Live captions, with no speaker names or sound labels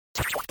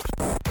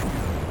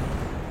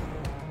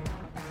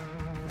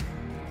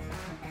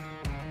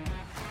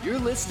You're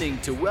listening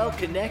to Well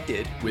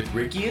Connected with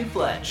Ricky and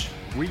Fletch,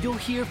 where you'll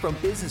hear from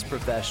business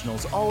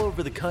professionals all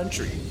over the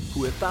country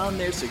who have found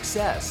their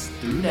success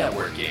through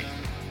networking.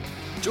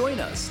 Join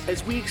us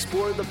as we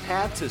explore the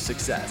path to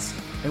success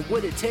and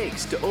what it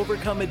takes to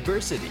overcome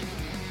adversity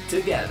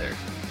together.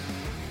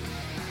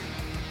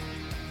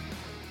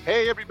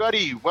 Hey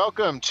everybody,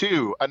 welcome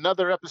to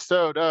another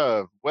episode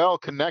of Well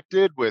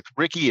Connected with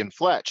Ricky and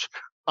Fletch.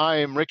 I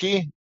am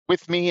Ricky.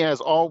 With me,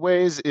 as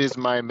always, is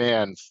my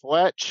man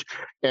Fletch,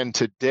 and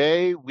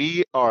today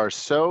we are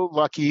so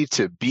lucky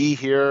to be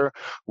here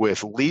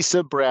with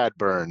Lisa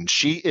Bradburn.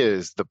 She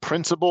is the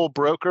principal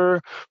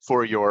broker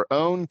for your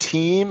own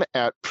team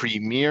at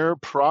Premier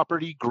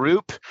Property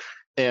Group,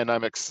 and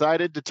I'm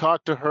excited to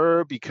talk to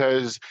her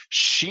because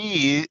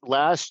she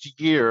last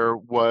year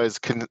was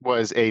a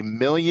 $1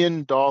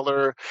 million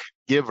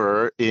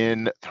giver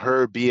in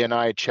her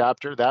BNI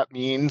chapter. That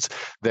means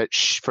that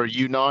for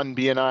you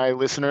non-BNI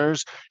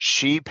listeners,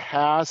 she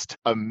passed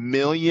 $1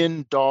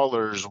 million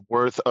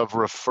worth of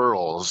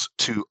referrals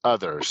to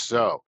others.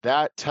 So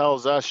that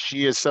tells us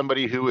she is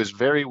somebody who is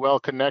very well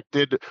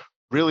connected,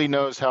 really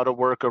knows how to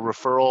work a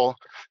referral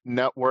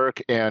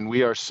network, and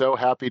we are so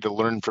happy to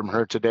learn from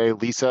her today.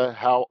 Lisa,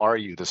 how are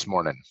you this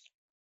morning?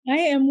 I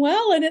am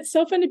well, and it's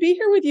so fun to be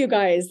here with you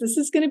guys. This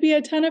is going to be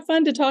a ton of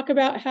fun to talk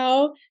about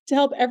how to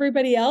help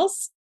everybody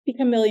else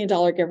become $1 million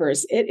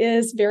givers. It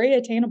is very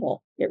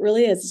attainable. It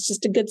really is. It's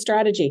just a good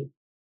strategy.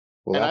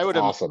 Well, that's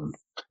awesome.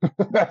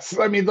 Let's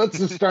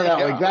just start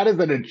out like that is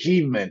an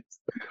achievement.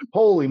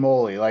 Holy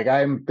moly. Like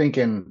I'm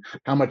thinking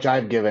how much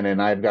I've given,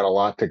 and I've got a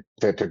lot to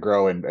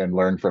grow and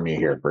learn from you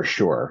here for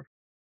sure.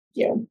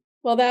 Yeah.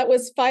 Well, that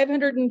was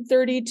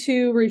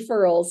 532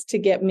 referrals to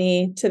get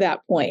me to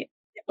that point.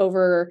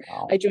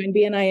 Wow. I joined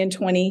BNI in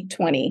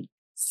 2020.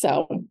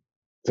 So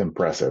it's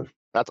impressive.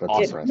 That's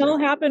awesome. It all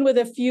happened with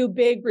a few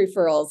big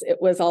referrals. It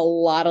was a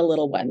lot of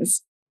little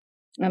ones.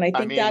 And I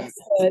think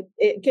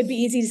it could be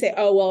easy to say,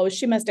 oh, well,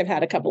 she must have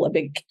had a couple of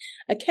big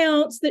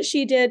accounts that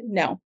she did.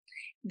 No,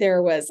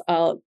 there was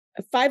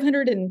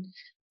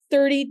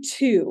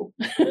 532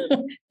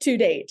 to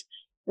date.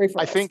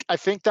 Referrals. I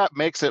think that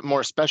makes it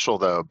more special,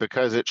 though,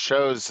 because it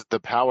shows the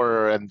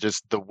power and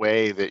just the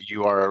way that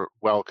you are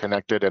well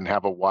connected and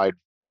have a wide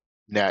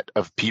net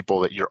of people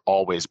that you're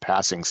always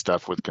passing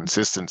stuff with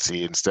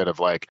consistency instead of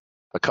like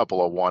a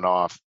couple of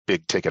one-off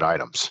big ticket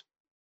items.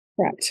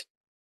 Correct.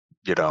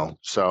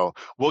 So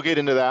we'll get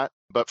into that.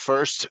 But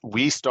first,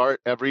 we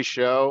start every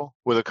show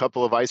with a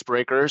couple of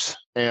icebreakers,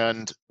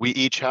 and we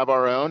each have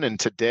our own. And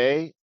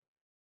today,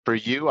 for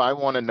you, I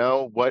want to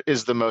know, what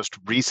is the most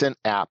recent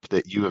app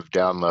that you have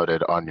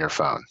downloaded on your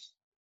phone?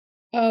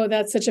 Oh,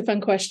 that's such a fun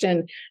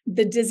question.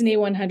 The Disney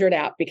 100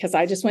 app, because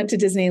I just went to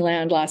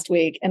Disneyland last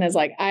week and it's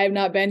like, I have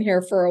not been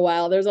here for a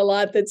while. There's a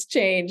lot that's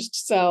changed.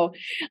 So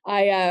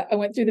I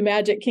went through the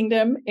Magic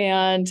Kingdom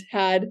and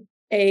had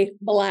a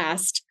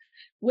blast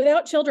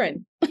without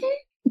children.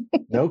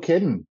 No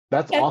kidding.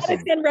 That's awesome.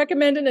 I can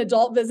recommend an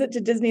adult visit to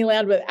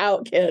Disneyland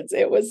without kids.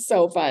 It was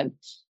so fun.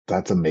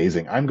 That's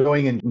amazing. I'm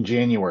going in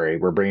January.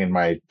 We're bringing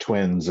my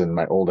twins and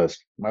my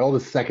oldest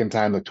second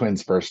time, the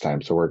twins first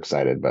time. So we're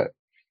excited, but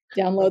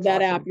download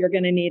that app. You're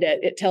going to need it.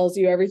 It tells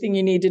you everything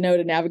you need to know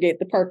to navigate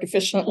the park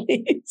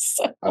efficiently.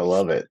 So, I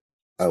love it.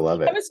 I'm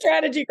a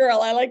strategy girl.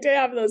 I like to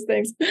have those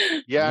things.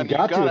 Yeah. You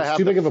got to. It's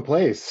too big of a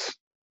place.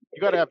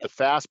 You got to have the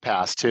fast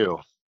pass too.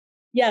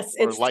 Yes.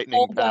 Or it's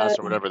Lightning Pass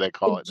or whatever they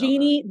call it.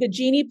 The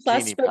Genie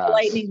Plus Genie for Pass. the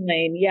Lightning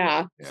Lane.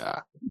 Yeah.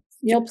 Yeah.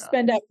 You'll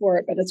spend up for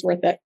it, but it's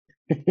worth it.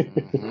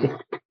 Mm-hmm.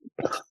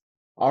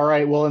 All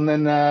right. Well, and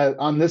then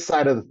on this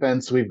side of the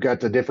fence, we've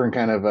got a different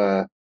kind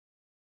of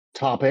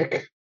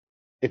topic.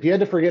 If you had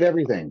to forget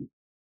everything,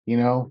 you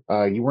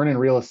weren't in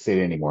real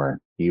estate anymore.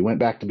 You went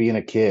back to being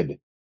a kid,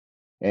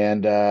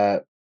 and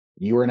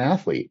you were an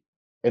athlete,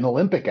 an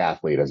Olympic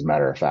athlete, as a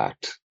matter of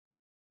fact.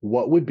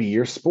 What would be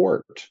your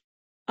sport?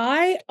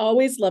 I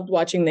always loved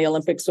watching the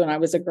Olympics when I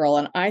was a girl,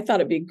 and I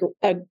thought it'd be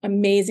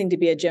amazing to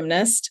be a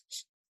gymnast.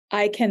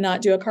 I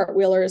cannot do a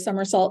cartwheel or a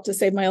somersault to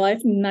save my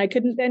life, and I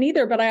couldn't then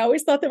either, but I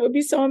always thought that would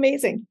be so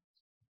amazing.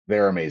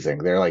 They're amazing.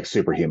 They're like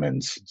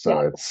superhumans.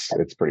 So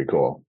it's pretty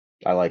cool.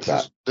 I like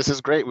that. This is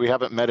great. We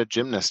haven't met a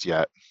gymnast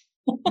yet.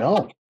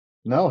 No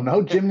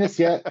gymnast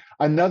yet.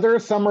 Another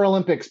Summer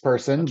Olympics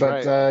person,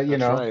 That's but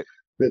right.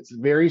 It's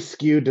very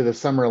skewed to the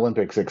Summer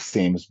Olympics, it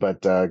seems,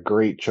 but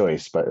great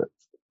choice. But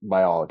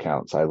by all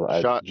accounts,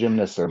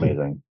 gymnasts are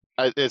amazing.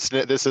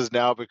 This has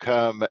now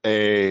become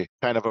a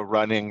kind of a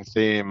running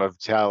theme of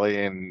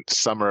tallying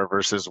summer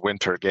versus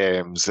winter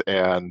games,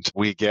 and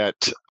we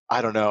get,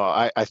 I don't know,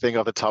 I think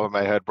off the top of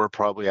my head, we're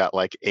probably at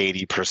like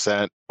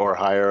 80% or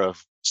higher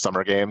of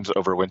summer games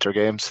over winter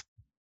games.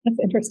 That's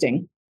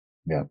interesting.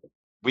 Yeah.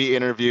 We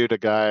interviewed a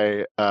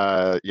guy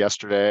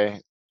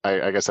yesterday.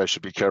 I guess I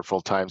should be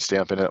careful time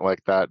stamping it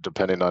like that,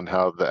 depending on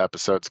how the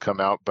episodes come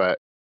out, but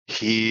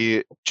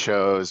he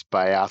chose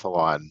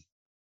biathlon,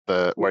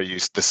 the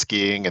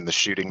skiing and the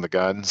shooting the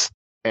guns.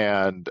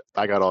 And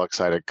I got all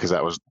excited because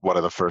that was one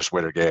of the first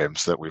winter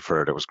games that we've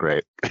heard. It was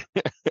great.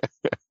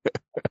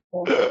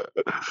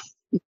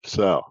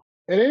 So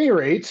At any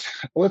rate,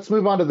 let's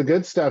move on to the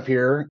good stuff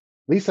here.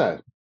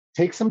 Lisa,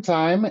 take some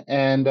time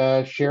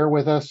and share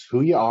with us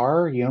who you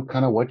are,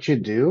 kind of what you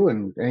do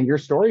and your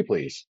story,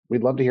 please.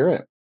 We'd love to hear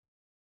it.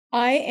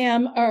 I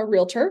am a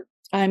realtor.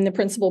 I'm the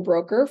principal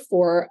broker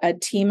for a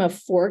team of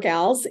 4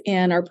 gals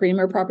in our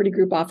Premier Property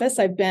Group office.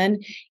 I've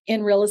been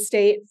in real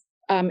estate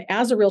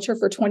as a realtor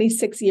for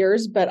 26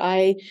 years, but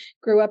I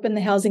grew up in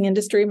the housing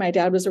industry. My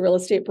dad was a real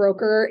estate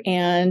broker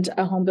and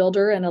a home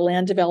builder and a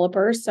land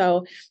developer.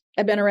 So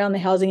I've been around the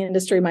housing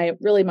industry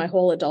my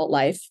whole adult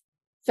life.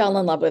 Fell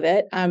in love with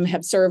it.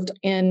 Have served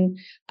in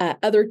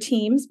other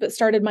teams, but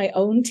started my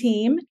own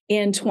team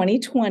in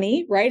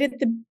 2020, right at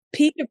the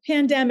peak of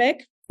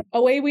pandemic.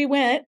 Away we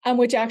went,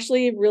 which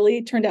actually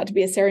really turned out to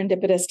be a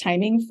serendipitous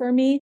timing for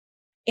me,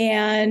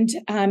 and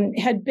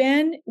had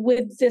been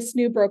with this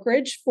new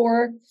brokerage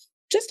for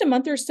just a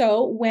month or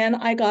so when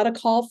I got a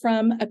call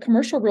from a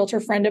commercial realtor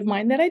friend of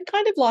mine that I'd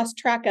kind of lost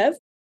track of.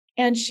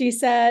 And she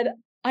said,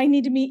 I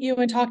need to meet you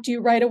and talk to you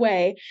right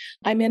away.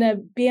 I'm in a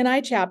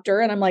BNI chapter.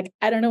 And I'm like,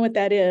 I don't know what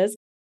that is.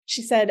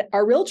 She said,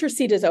 our realtor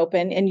seat is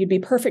open and you'd be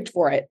perfect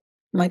for it.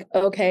 I'm like,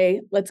 okay,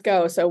 let's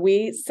go. So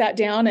we sat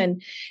down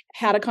and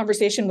had a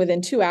conversation.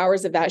 Within 2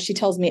 hours of that, she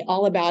tells me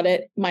all about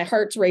it. My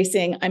heart's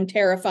racing. I'm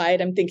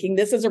terrified. I'm thinking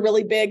this is a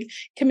really big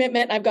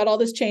commitment. I've got all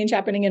this change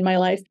happening in my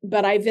life.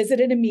 But I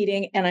visited a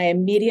meeting and I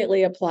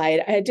immediately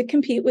applied. I had to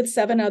compete with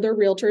 7 other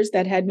realtors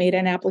that had made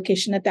an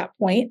application at that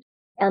point.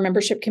 Our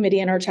membership committee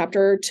in our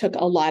chapter took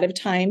a lot of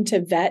time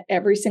to vet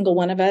every single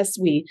one of us.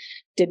 We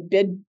did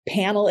bid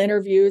panel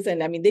interviews,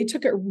 and they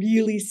took it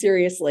really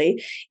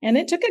seriously. And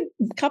it took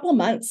a couple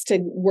months to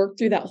work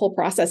through that whole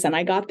process, and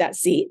I got that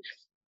seat.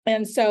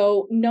 And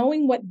so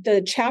knowing what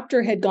the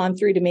chapter had gone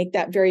through to make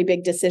that very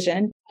big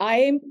decision,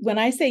 when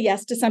I say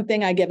yes to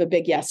something, I give a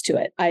big yes to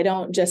it. I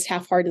don't just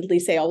half-heartedly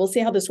say, oh, we'll see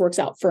how this works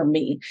out for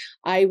me.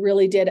 I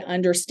really did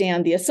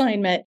understand the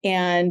assignment.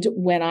 And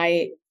when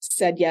I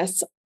said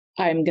yes,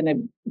 I'm going to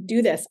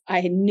do this,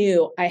 I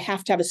knew I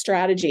have to have a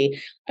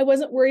strategy. I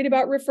wasn't worried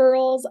about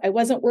referrals. I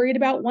wasn't worried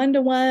about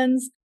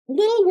one-to-ones. A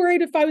little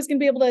worried if I was going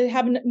to be able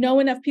to know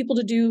enough people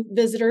to do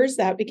visitors.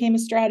 That became a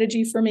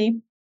strategy for me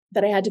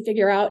that I had to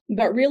figure out,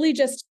 but really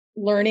just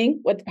learning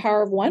what the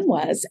power of one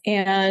was.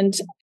 And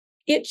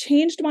it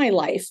changed my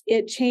life.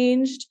 It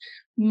changed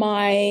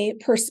my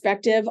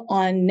perspective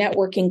on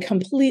networking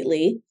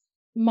completely.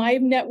 My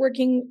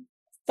networking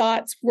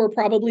thoughts were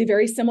probably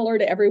very similar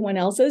to everyone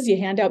else's. You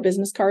hand out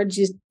business cards,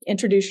 you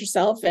introduce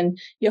yourself, and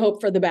you hope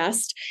for the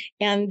best.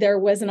 And there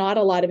was not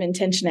a lot of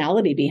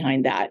intentionality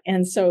behind that.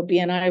 And so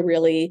BNI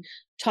really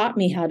taught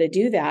me how to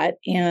do that.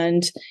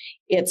 And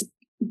it's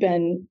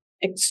been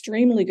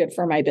extremely good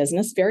for my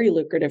business, very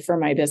lucrative for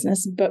my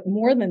business, but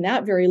more than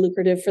that, very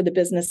lucrative for the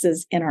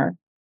businesses in our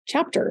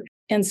chapter.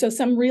 And so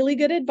some really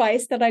good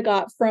advice that I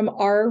got from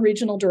our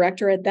regional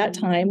director at that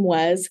time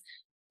was,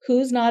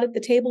 who's not at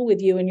the table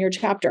with you in your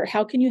chapter?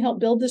 How can you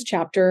help build this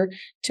chapter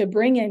to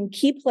bring in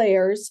key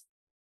players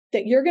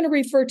that you're going to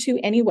refer to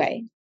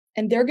anyway,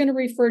 and they're going to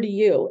refer to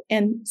you,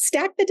 and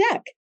stack the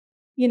deck,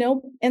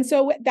 And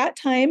so at that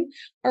time,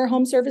 our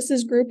home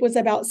services group was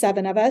about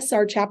 7 of us.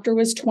 Our chapter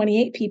was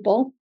 28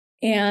 people.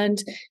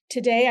 And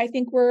today, I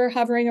think we're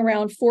hovering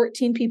around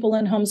 14 people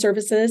in home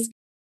services.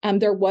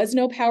 There was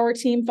no power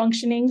team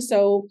functioning.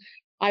 So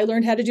I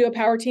learned how to do a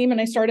power team,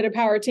 and I started a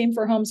power team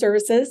for home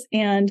services.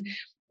 And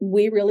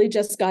we really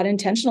just got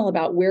intentional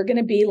about, we're going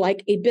to be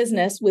like a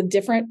business with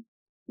different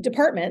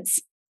departments,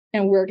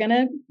 and we're going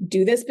to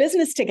do this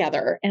business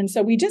together. And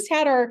so we just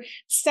had our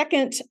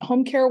second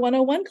Home Care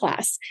 101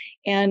 class,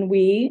 and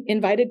we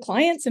invited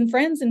clients and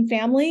friends and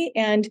family,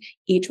 and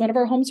each one of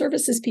our home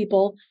services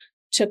people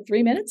took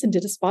 3 minutes and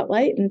did a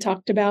spotlight and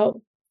talked about,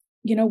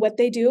 what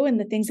they do and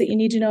the things that you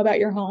need to know about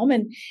your home.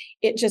 And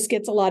it just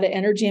gets a lot of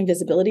energy and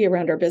visibility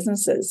around our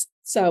businesses.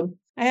 So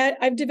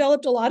I've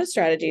developed a lot of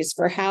strategies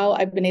for how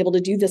I've been able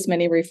to do this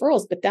many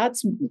referrals, but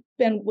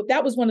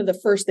that was one of the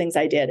first things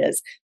I did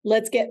is,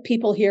 let's get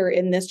people here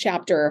in this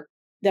chapter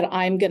that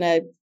I'm going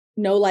to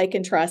know, like,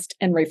 and trust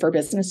and refer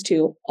business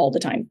to all the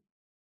time.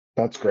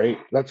 That's great.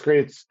 That's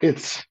great.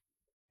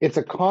 It's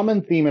a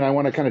common theme, and I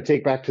want to kind of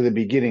take back to the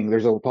beginning.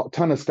 There's a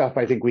ton of stuff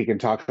I think we can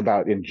talk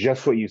about in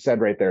just what you said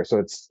right there.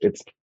 So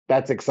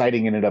that's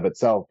exciting in and of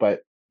itself.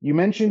 But you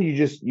mentioned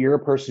you're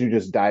a person who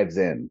just dives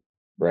in,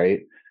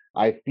 right?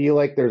 I feel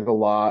like there's a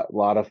lot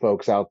of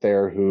folks out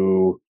there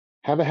who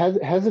have a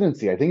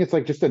hesitancy. I think it's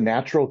like just a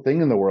natural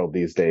thing in the world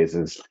these days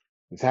is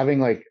having,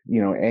 like,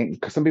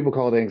 some people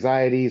call it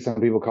anxiety, some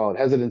people call it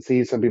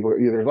hesitancy, some people,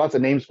 there's lots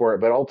of names for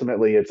it, but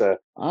ultimately it's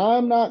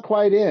I'm not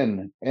quite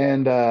in.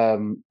 And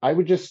I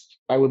would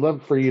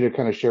love for you to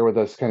kind of share with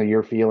us kind of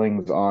your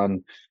feelings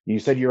on, you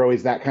said you're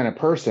always that kind of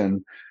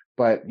person,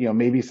 but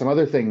maybe some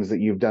other things that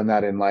you've done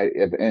that in life,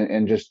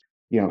 and just,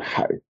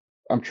 how,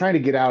 I'm trying to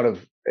get out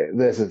of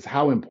this is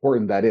how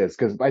important that is,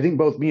 because I think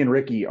both me and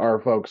Ricky are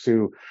folks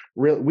who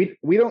really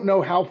we don't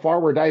know how far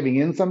we're diving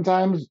in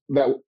sometimes,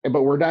 but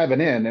we're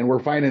diving in and we're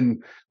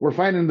finding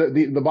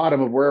the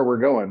bottom of where we're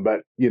going,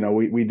 but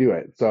we do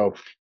it. So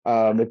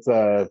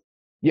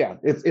yeah,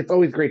 it's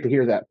always great to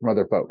hear that from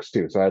other folks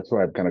too. So that's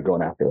why I'm kind of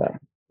going after that.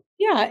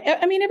 Yeah.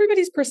 I mean,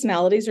 everybody's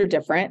personalities are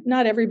different.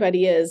 Not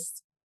everybody is,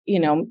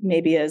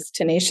 maybe as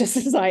tenacious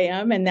as I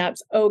am, and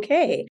that's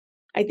okay.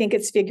 I think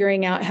it's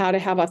figuring out how to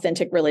have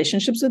authentic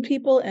relationships with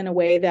people in a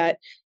way that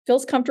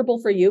feels comfortable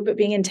for you, but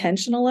being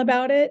intentional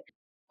about it.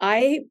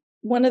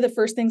 One of the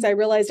first things I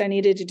realized I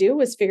needed to do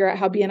was figure out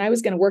how BNI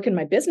was going to work in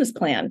my business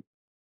plan.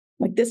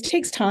 Like, this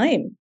takes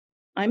time.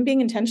 I'm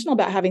being intentional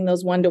about having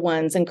those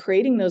one-to-ones and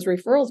creating those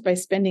referrals by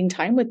spending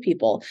time with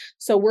people.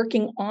 So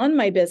working on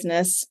my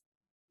business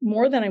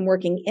more than I'm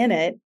working in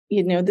it.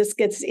 This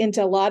gets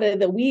into a lot of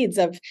the weeds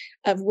of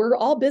we're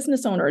all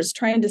business owners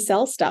trying to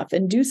sell stuff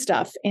and do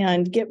stuff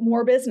and get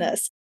more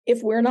business.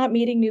 If we're not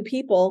meeting new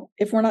people,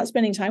 if we're not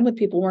spending time with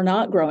people, we're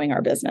not growing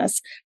our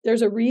business.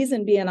 There's a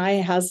reason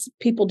BNI has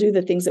people do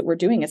the things that we're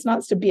doing. It's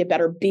not to be a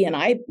better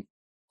BNI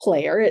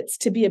player. It's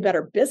to be a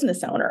better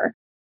business owner.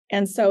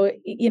 And so,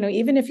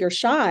 even if you're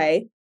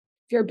shy,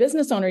 if you're a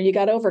business owner, you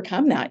got to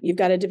overcome that. You've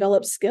got to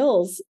develop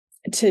skills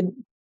to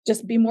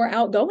just be more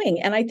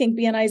outgoing. And I think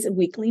BNI's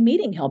weekly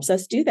meeting helps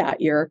us do that.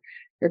 You're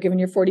given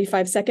your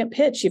 45-second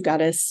pitch. You've got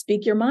to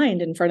speak your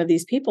mind in front of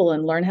these people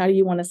and learn how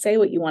you want to say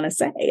what you want to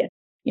say.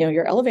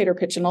 Your elevator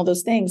pitch and all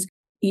those things.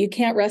 You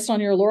can't rest on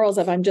your laurels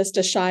of I'm just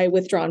a shy,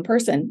 withdrawn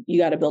person. You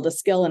got to build a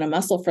skill and a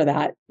muscle for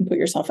that and put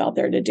yourself out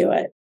there to do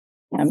it.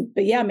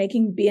 But yeah,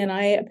 making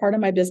BNI a part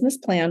of my business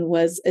plan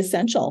was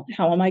essential.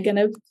 How am I going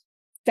to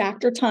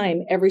factor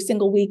time every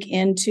single week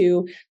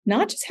into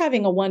not just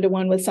having a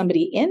one-to-one with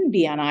somebody in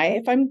BNI?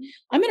 If I'm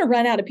going to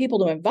run out of people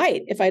to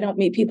invite if I don't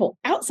meet people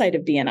outside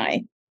of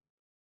BNI.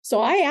 So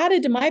I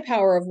added to my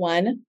power of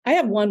one. I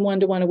have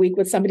one-to-one a week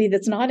with somebody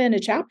that's not in a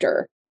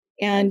chapter.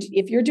 And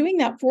if you're doing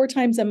that 4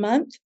 times a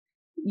month,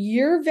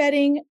 you're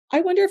vetting, I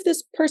wonder if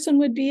this person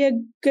would be a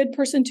good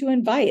person to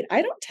invite.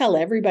 I don't tell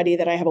everybody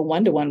that I have a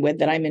one-to-one with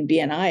that I'm in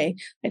BNI.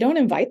 I don't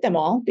invite them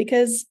all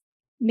because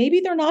maybe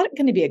they're not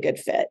going to be a good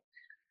fit.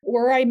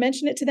 Or I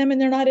mention it to them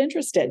and they're not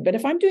interested. But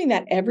if I'm doing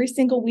that every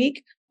single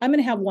week, I'm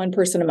going to have one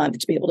person a month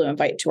to be able to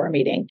invite to our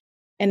meeting.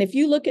 And if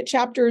you look at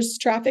chapters,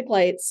 traffic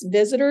lights,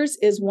 visitors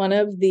is one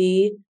of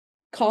the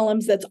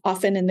columns that's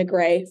often in the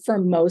gray for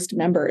most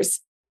members.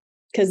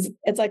 Because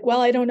it's like, well,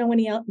 I don't know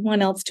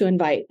anyone else to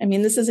invite. I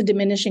mean, this is a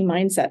diminishing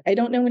mindset. I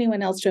don't know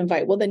anyone else to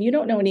invite. Well, then you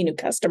don't know any new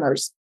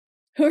customers.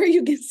 Who are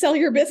you going to sell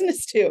your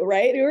business to,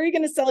 right? Who are you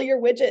going to sell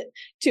your widget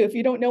to if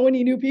you don't know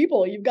any new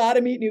people? You've got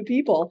to meet new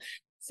people.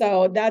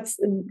 So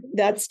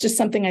that's just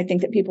something I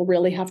think that people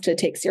really have to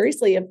take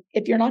seriously.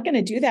 If you're not going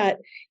to do that,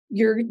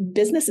 your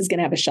business is going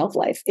to have a shelf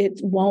life.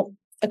 It won't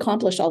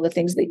accomplish all the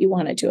things that you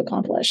want it to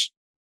accomplish.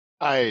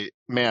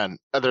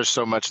 There's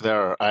so much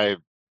there.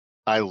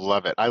 I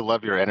love it. I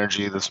love your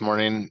energy this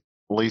morning,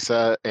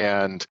 Lisa.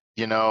 And,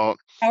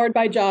 powered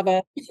by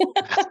Java.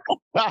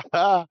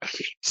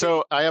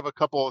 So I have a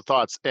couple of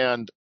thoughts.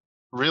 And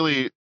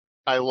really,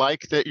 I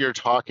like that you're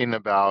talking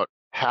about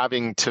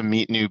having to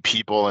meet new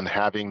people and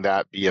having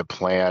that be a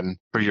plan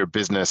for your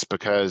business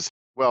because,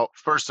 well,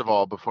 first of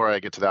all, before I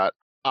get to that,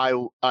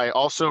 I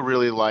also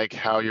really like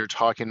how you're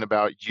talking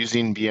about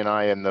using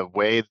BNI and the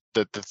way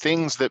that the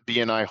things that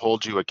BNI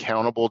holds you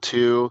accountable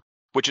to,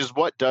 which is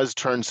what does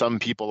turn some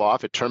people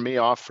off. It turned me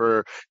off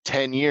for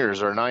 10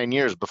 years or 9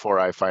 years before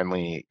I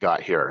finally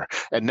got here.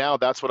 And now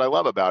that's what I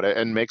love about it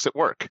and makes it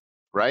work,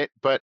 right?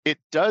 But it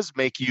does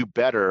make you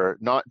better,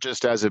 not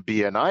just as a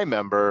BNI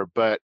member,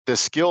 but the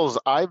skills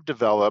I've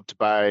developed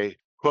by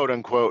quote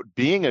unquote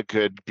being a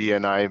good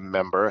BNI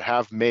member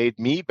have made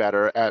me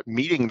better at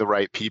meeting the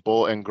right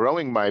people and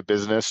growing my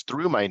business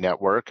through my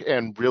network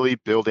and really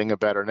building a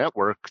better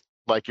network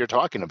like you're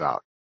talking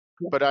about.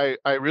 But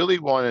I really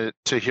wanted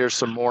to hear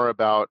some more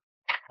about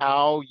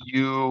how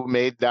you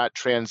made that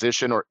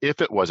transition, or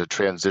if it was a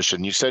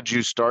transition. You said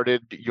you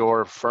started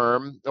your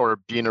firm or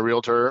being a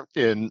realtor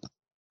in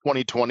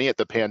 2020 at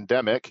the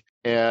pandemic,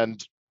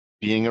 and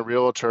being a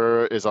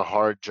realtor is a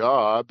hard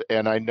job.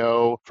 And I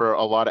know for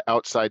a lot of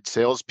outside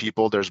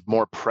salespeople, there's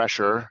more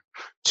pressure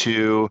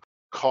to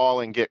call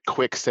and get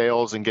quick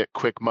sales and get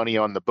quick money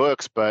on the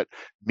books, but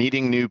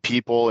meeting new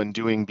people and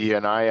doing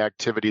BNI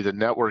activity, the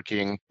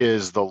networking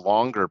is the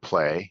longer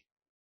play.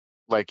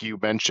 Like you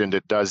mentioned,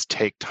 it does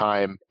take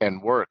time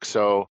and work.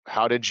 So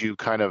how did you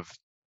kind of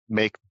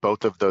make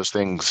both of those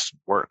things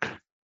work?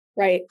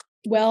 Right.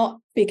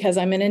 Well, because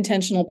I'm an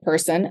intentional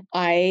person,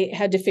 I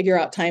had to figure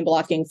out time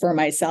blocking for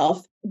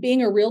myself.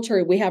 Being a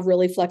realtor, we have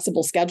really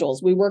flexible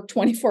schedules. We work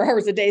 24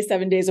 hours a day,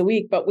 7 days a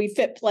week, but we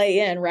fit play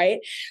in, right?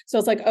 So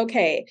it's like,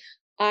 okay,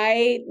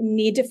 I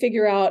need to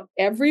figure out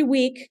every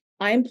week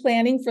I'm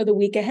planning for the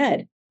week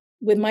ahead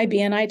with my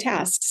BNI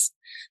tasks.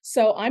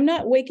 So I'm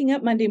not waking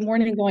up Monday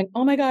morning going,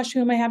 oh my gosh, who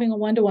am I having a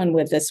one-to-one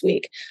with this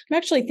week? I'm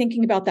actually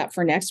thinking about that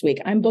for next week.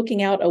 I'm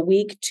booking out a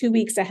week, 2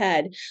 weeks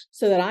ahead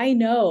so that I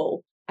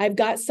know I've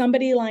got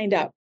somebody lined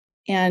up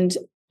and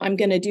I'm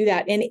going to do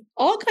that in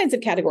all kinds of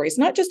categories,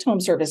 not just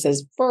home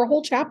services, for a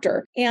whole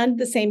chapter. And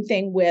the same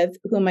thing with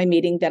who am I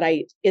meeting that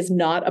is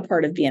not a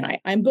part of BNI.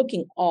 I'm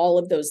booking all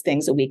of those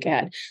things a week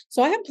ahead.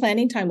 So I have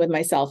planning time with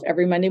myself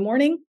every Monday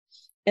morning.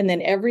 And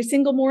then every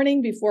single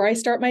morning before I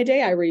start my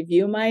day, I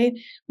review my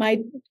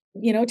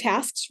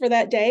tasks for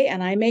that day.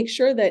 And I make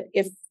sure that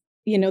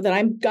that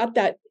I've got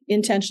that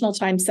intentional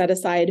time set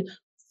aside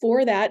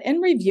for that,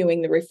 and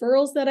reviewing the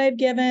referrals that I've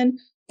given,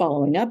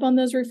 following up on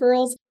those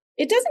referrals.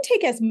 It doesn't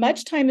take as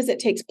much time as it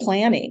takes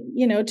planning,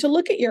 to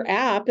look at your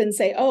app and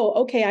say, oh,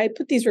 okay, I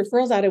put these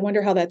referrals out. I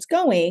wonder how that's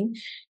going.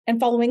 And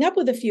following up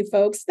with a few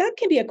folks, that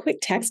can be a quick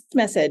text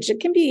message. It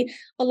can be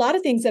a lot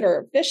of things that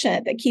are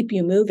efficient that keep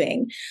you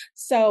moving.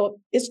 So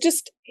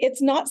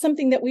it's not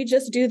something that we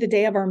just do the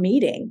day of our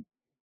meeting.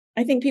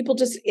 I think people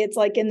it's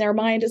like in their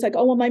mind, it's like,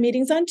 oh, well, my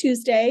meeting's on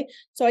Tuesday.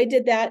 So I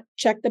did that,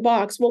 check the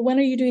box. Well, when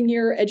are you doing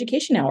your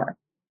education hour?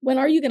 When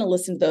are you going to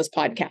listen to those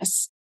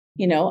podcasts?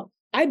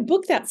 I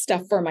book that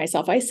stuff for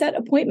myself. I set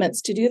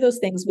appointments to do those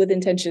things with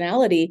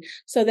intentionality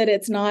so that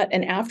it's not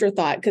an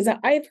afterthought. Because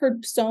I've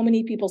heard so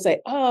many people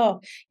say,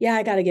 oh, yeah,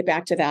 I got to get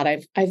back to that.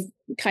 I've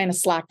kind of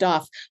slacked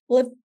off.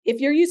 Well, if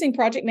you're using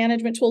project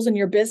management tools in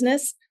your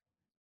business,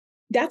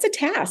 that's a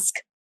task.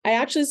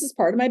 This is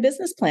part of my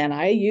business plan.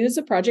 I use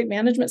a project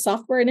management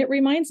software and it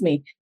reminds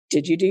me,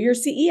 did you do your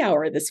CE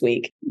hour this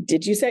week?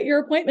 Did you set your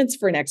appointments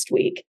for next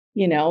week?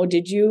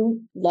 Did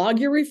you log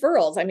your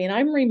referrals? I mean,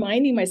 I'm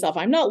reminding myself,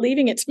 I'm not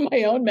leaving it to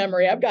my own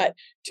memory. I've got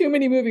too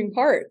many moving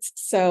parts.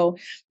 So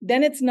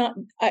then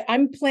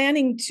I'm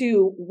planning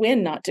to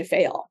win, not to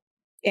fail.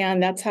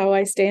 And that's how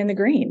I stay in the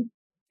green.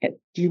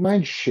 Do you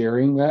mind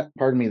sharing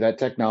that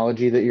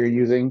technology that you're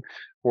using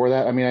for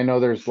that? I mean, I know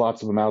there's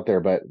lots of them out there,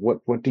 but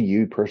what do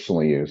you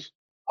personally use?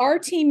 Our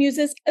team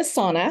uses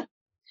Asana.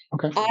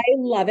 Okay. I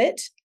love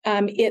it.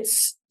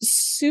 It's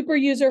super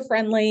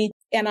user-friendly,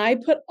 and I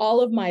put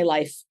all of my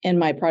life in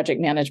my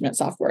project management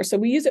software. So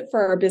we use it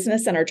for our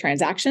business and our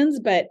transactions,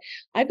 but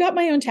I've got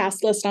my own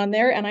task list on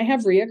there, and I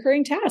have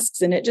reoccurring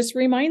tasks, and it just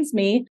reminds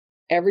me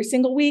every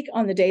single week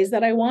on the days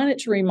that I want it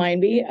to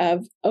remind me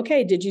of,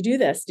 okay, did you do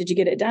this? Did you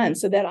get it done?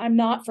 So that I'm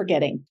not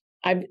forgetting.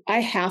 I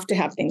have to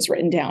have things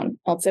written down,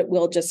 else it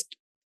will just,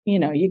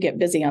 you get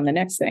busy on the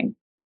next thing.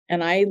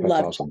 And I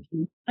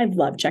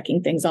love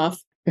checking things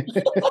off.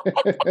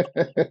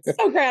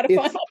 So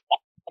gratifying.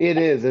 It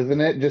is,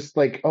 isn't it? Just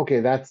like, okay,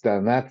 that's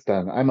done.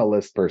 I'm a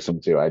list person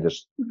too.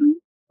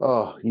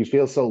 You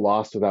feel so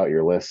lost without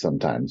your list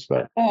sometimes,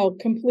 but. Oh,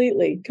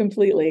 completely.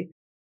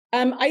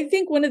 I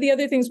think one of the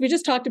other things, we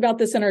just talked about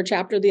this in our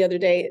chapter the other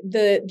day,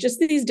 just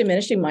these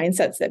diminishing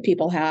mindsets that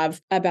people have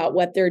about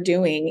what they're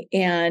doing.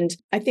 And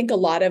I think a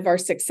lot of our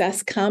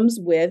success comes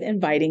with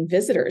inviting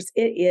visitors.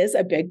 It is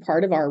a big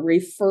part of our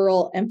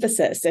referral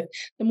emphasis. If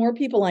the more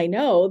people I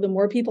know, the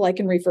more people I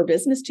can refer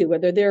business to,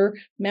 whether they're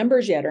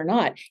members yet or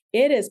not.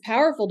 It is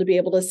powerful to be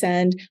able to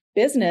send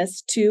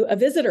business to a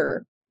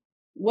visitor.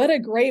 What a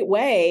great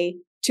way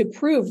to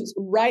prove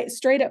right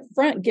straight up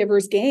front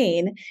givers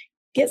gain.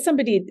 Get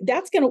somebody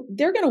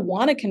they're going to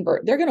want to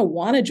convert. They're going to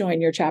want to join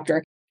your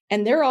chapter.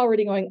 And they're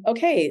already going,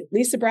 okay,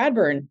 Lisa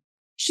Bradburn,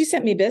 she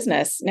sent me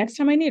business. Next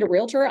time I need a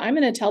realtor, I'm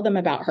going to tell them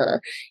about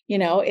her.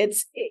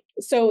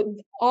 So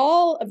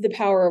all of the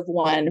power of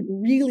one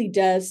really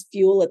does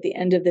fuel at the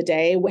end of the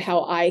day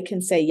how I can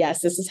say,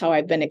 yes, this is how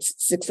I've been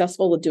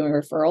successful with doing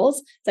referrals.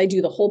 I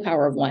do the whole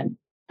power of one.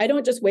 I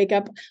don't just wake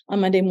up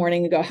on Monday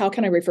morning and go, how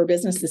can I refer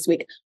business this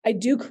week? I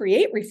do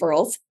create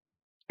referrals.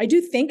 I do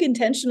think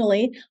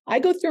intentionally. I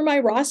go through my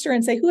roster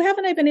and say, who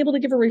haven't I been able to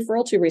give a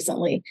referral to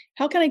recently?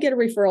 How can I get a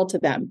referral to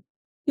them?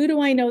 Who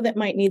do I know that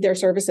might need their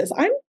services?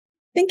 I'm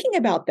thinking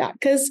about that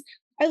because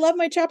I love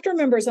my chapter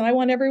members and I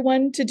want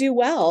everyone to do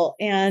well.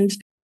 And,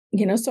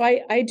 so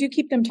I do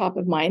keep them top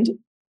of mind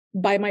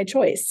by my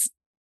choice.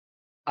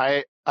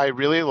 I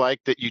really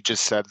like that you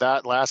just said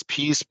that last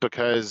piece,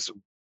 because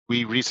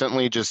we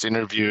recently just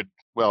interviewed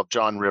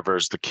John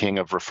Rivers, the king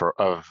of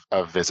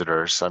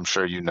visitors. I'm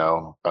sure you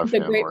know of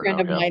him. He's a great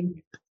friend of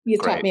mine. He's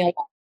taught me a lot.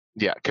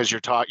 Yeah, because you're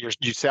talking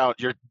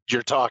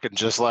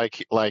just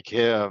like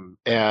him.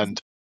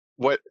 And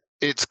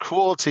it's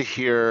cool to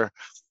hear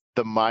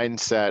the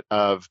mindset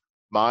of,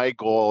 my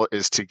goal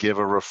is to give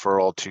a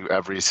referral to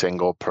every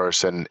single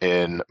person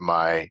in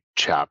my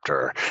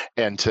chapter.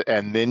 And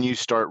then you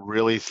start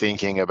really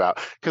thinking about,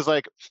 because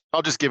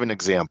I'll just give an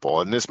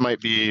example. And this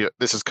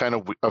is kind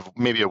of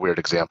maybe a weird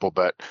example,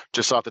 but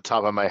just off the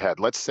top of my head,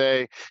 let's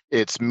say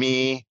it's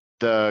me,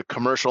 the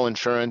commercial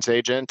insurance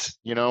agent.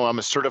 I'm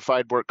a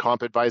certified work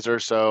comp advisor,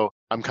 so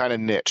I'm kind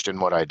of niched in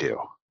what I do.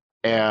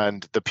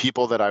 And the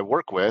people that I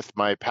work with,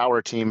 my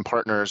power team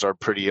partners, are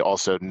pretty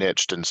also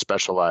niched and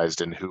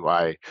specialized in who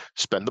I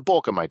spend the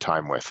bulk of my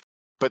time with.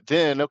 But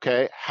then,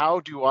 okay,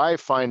 how do I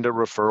find a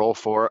referral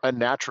for a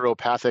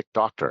naturopathic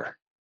doctor?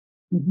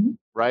 Mm-hmm.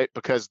 Right?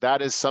 Because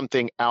that is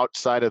something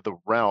outside of the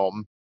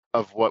realm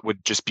of what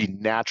would just be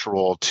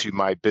natural to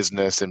my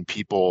business and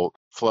people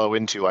flow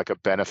into, like a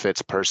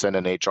benefits person,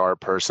 an HR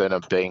person, a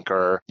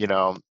banker,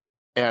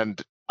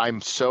 And I'm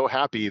so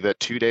happy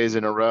that 2 days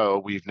in a row,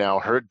 we've now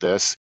heard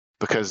this.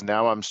 Because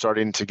now I'm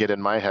starting to get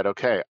in my head,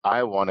 okay,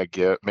 I want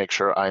to make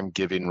sure I'm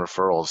giving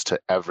referrals to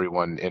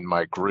everyone in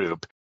my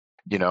group.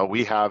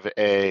 We have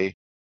a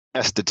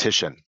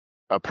esthetician,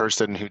 a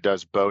person who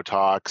does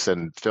Botox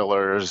and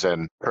fillers,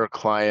 and her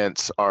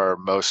clients are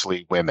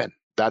mostly women.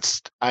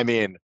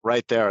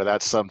 Right there,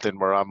 that's something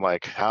where I'm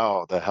like,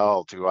 how the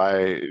hell do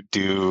I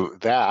do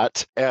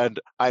that? And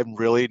I'm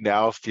really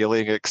now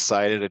feeling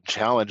excited and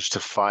challenged to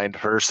find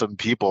her some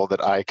people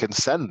that I can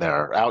send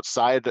there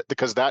outside,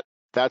 because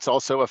that's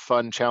also a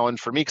fun challenge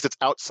for me because it's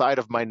outside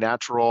of my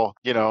natural,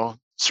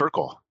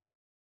 circle.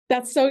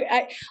 That's so,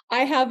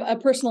 I have a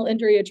personal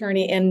injury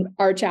attorney in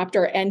our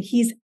chapter, and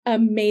he's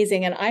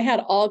amazing. And I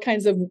had all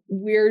kinds of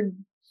weird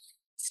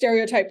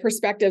stereotype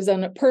perspectives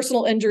on a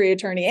personal injury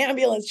attorney,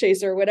 ambulance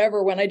chaser,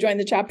 whatever, when I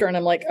joined the chapter. And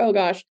I'm like, oh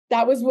gosh,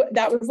 that was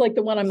like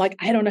the one I'm like,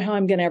 I don't know how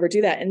I'm going to ever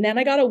do that. And then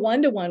I got a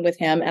one-to-one with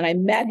him and I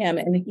met him,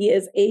 and he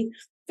is a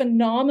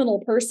phenomenal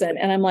person.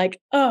 And I'm like,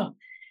 oh,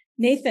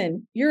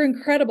 Nathan, you're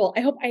incredible.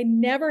 I hope I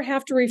never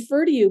have to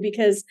refer to you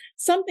because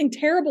something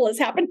terrible has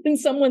happened in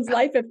someone's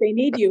life if they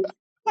need you.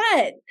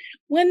 But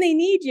when they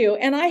need you,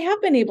 and I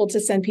have been able to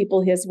send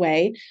people his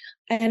way,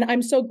 and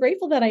I'm so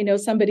grateful that I know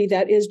somebody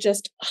that is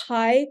just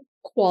high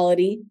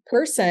quality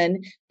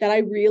person that I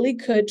really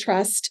could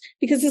trust,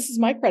 because this is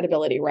my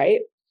credibility, right?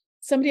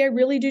 Somebody I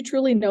really do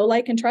truly know,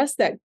 like, and trust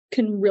that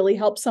can really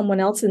help someone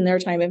else in their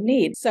time of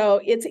need.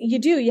 So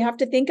you have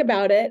to think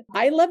about it.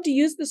 I love to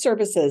use the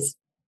services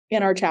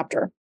in our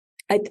chapter.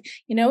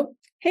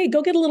 Hey,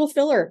 go get a little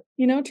filler,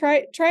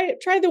 try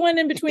the one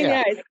in between the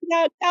eyes.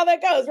 How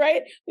that goes,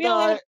 right?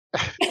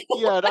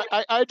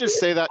 I just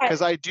say that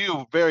because I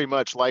do very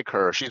much like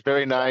her. She's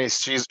very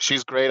nice.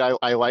 She's great.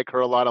 I like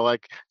her a lot. I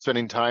like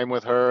spending time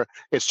with her.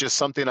 It's just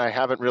something I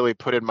haven't really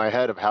put in my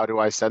head of how do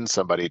I send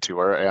somebody to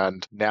her.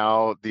 And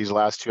now these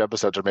last 2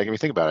 episodes are making me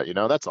think about it.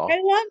 That's all.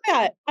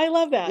 I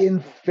love that.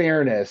 In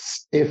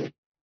fairness, if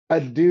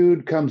a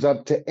dude comes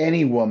up to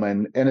any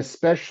woman, and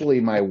especially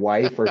my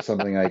wife or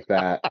something like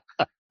that,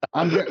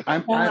 I'm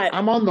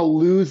on the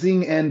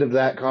losing end of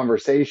that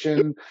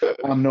conversation,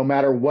 no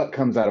matter what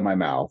comes out of my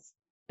mouth.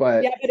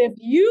 But if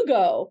you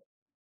go,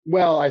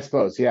 well, I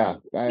suppose, yeah.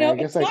 I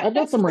guess I've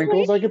got some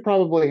wrinkles. I could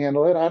probably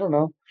handle it. I don't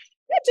know.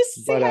 Yeah,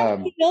 just see how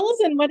it feels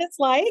and what it's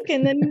like,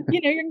 and then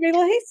you're gonna be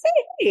like,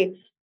 hey.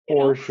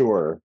 For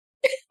sure.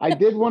 I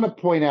did want to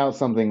point out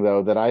something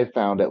though that I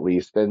found, at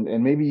least,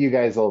 and maybe you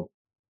guys will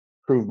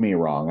prove me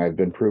wrong. I've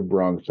been proved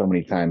wrong so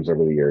many times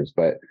over the years,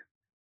 but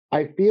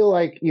I feel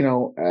like,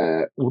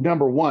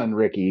 number one,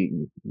 Ricky,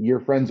 you're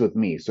friends with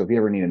me. So if you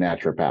ever need a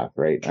naturopath,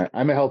 right?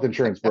 I'm a health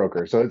insurance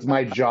broker. So it's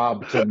my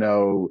job to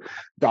know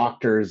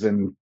doctors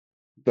and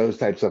those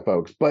types of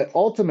folks. But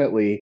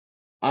ultimately,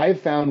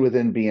 I've found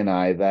within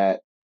BNI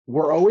that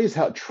we're always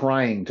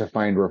trying to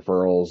find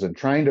referrals and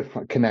trying to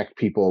connect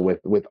people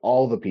with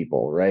all the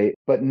people, right?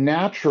 But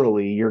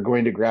naturally, you're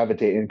going to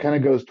gravitate, and it kind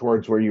of goes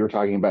towards where you were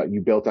talking about.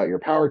 You built out your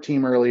power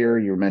team earlier.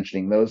 You were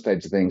mentioning those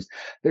types of things.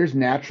 There's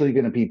naturally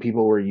going to be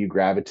people where you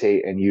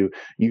gravitate and you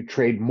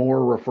trade more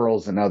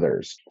referrals than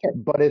others. Sure.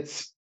 But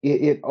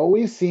it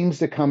always seems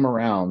to come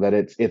around that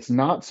it's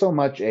not so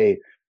much a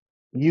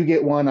you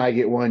get one, I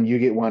get one, you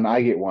get one,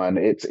 I get one.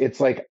 It's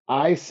like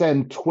I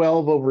send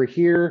 12 over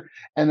here,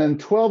 and then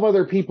 12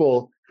 other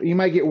people, you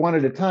might get one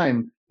at a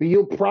time, but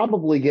you'll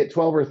probably get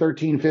 12 or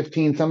 13,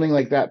 15, something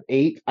like that,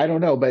 8, I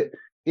don't know, but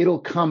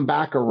it'll come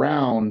back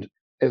around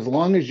as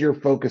long as you're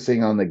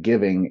focusing on the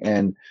giving.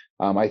 And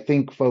I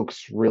think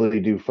folks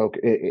really do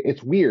focus.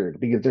 It's weird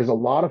because there's a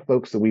lot of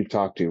folks that we've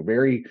talked to,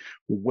 very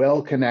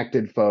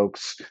well-connected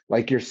folks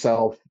like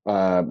yourself.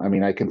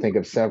 I can think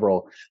of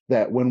several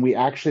that when we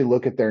actually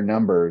look at their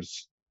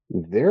numbers,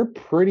 they're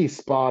pretty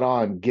spot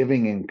on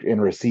giving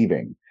and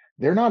receiving.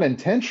 They're not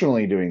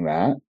intentionally doing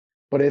that,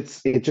 but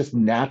it just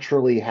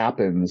naturally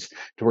happens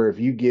to where if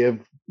you give,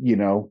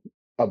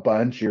 a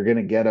bunch, you're going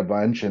to get a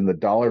bunch, and the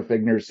dollar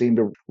figures seem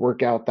to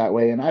work out that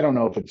way. And I don't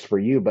know if it's for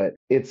you, but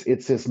it's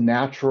this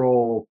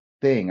natural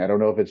thing. I don't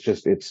know if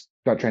it's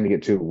not trying to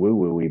get too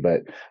woo-woo-y,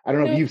 but I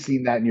don't know if you've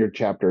seen that in your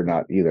chapter or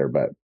not either,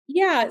 but.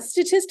 Yeah,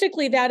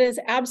 statistically, that is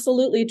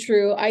absolutely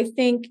true. I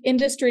think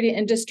industry to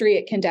industry,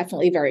 it can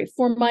definitely vary.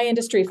 For my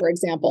industry, for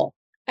example,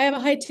 I have a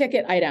high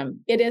ticket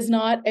item. It is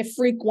not a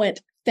frequent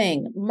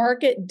thing.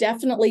 Market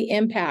definitely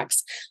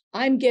impacts.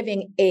 I'm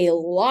giving a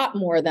lot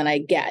more than I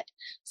get.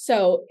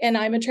 So, and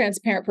I'm a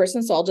transparent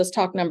person, so I'll just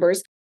talk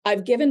numbers.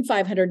 I've given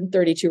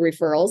 532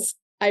 referrals.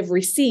 I've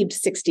received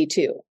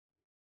 62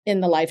 in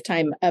the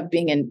lifetime of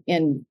being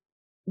in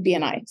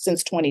BNI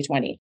since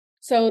 2020.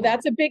 So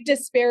that's a big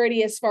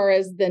disparity as far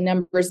as the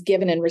numbers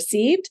given and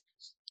received.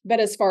 But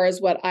as far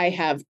as what I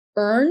have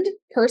earned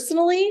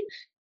personally,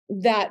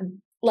 that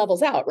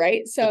levels out,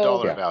 right? So the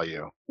dollar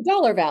value.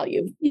 Dollar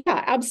value.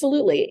 Yeah,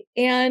 absolutely.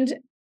 And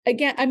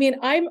again,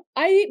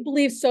 I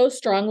believe so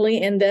strongly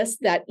in this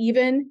that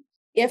even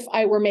if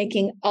I were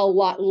making a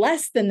lot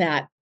less than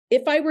that,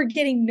 if I were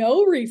getting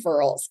no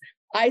referrals,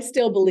 I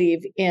still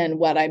believe in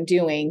what I'm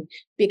doing,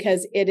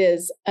 because it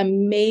is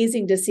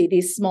amazing to see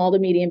these small to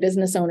medium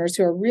business owners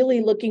who are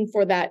really looking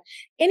for that.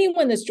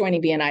 Anyone that's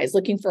joining BNI is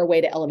looking for a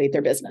way to elevate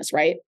their business,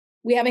 right?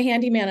 We have a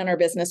handyman in our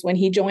business. When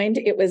he joined,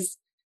 it was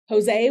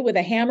Jose with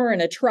a hammer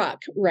and a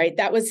truck, right?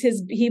 That was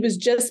he was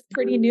just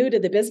pretty new to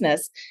the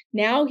business.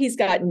 Now he's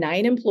got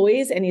 9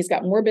 employees and he's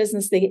got more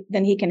business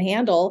than he can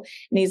handle.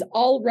 And he's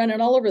all running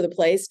all over the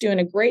place, doing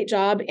a great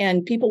job.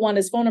 And people want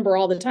his phone number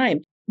all the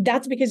time.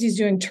 That's because he's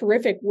doing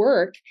terrific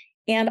work.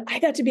 And I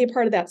got to be a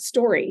part of that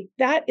story.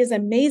 That is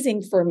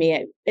amazing for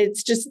me.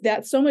 It's just,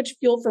 that's so much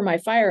fuel for my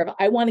fire.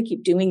 I want to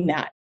keep doing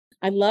that.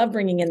 I love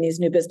bringing in these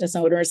new business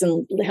owners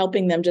and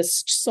helping them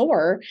just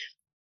soar.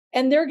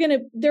 And they're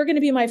going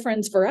to be my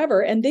friends forever,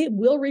 and they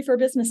will refer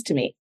business to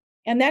me.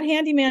 And that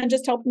handyman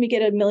just helped me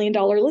get $1 million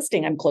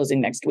listing I'm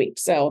closing next week.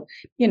 So,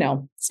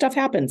 stuff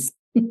happens.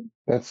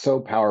 That's so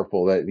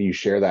powerful that you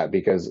share that,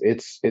 because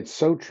it's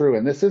so true.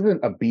 And this isn't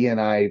a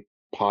BNI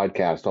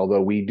podcast,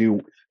 although we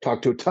do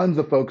talk to tons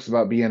of folks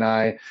about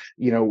BNI.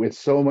 It's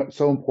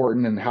so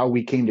important, and how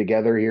we came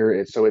together here.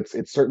 It's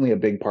certainly a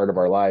big part of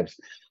our lives.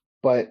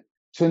 But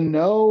to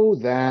know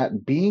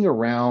that being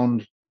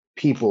around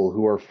people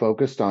who are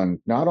focused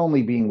on not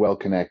only being well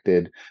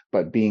connected,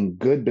 but being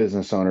good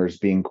business owners,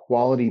 being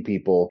quality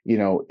people,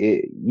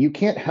 you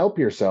can't help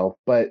yourself.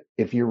 But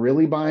if you're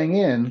really buying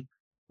in,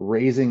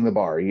 raising the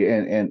bar,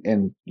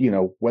 and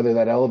whether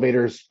that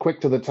elevator is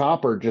quick to the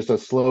top or just a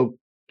slow,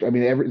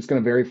 it's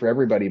going to vary for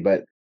everybody.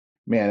 But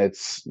man,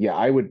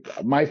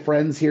 my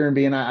friends here in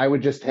BNI, I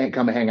would just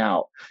come hang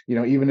out.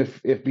 Even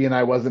if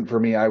BNI wasn't for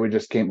me, I would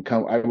just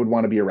I would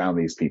want to be around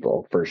these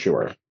people for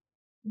sure.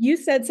 You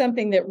said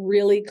something that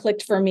really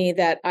clicked for me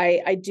that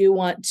I do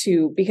want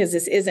to, because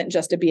this isn't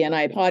just a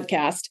BNI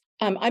podcast.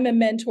 I'm a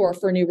mentor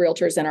for new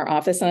realtors in our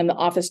office, and I'm the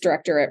office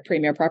director at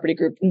Premier Property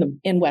Group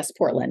in West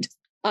Portland.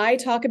 I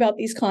talk about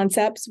these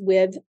concepts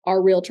with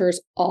our realtors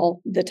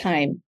all the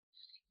time.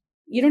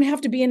 You don't have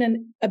to be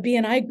in a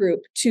BNI group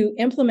to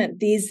implement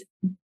these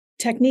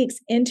techniques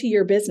into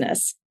your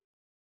business.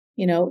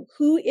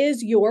 Who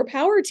is your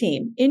power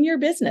team in your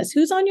business?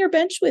 Who's on your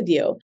bench with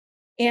you?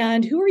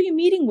 And who are you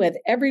meeting with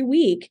every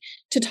week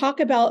to talk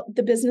about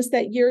the business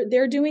that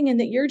they're doing and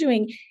that you're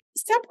doing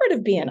separate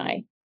of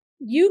BNI?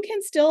 You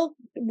can still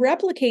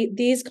replicate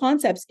these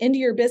concepts into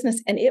your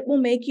business, and it will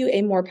make you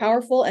a more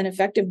powerful and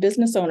effective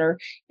business owner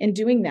in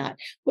doing that.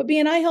 What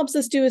BNI helps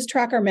us do is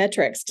track our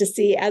metrics to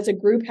see as a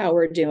group how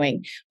we're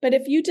doing. But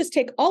if you just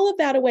take all of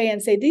that away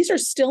and say, these are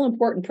still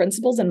important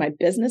principles in my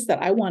business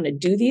that I want to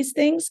do these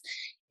things,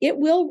 it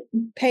will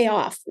pay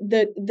off.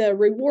 The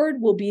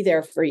reward will be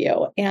there for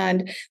you.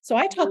 And so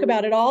I talk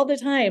about it all the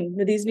time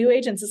with these new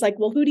agents. It's like,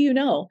 well, who do you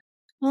know?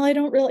 Well, I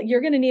don't really.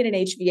 You're going to need an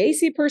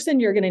HVAC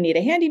person. You're going to need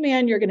a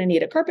handyman. You're going to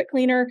need a carpet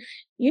cleaner.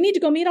 You need to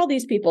go meet all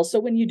these people.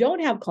 So when you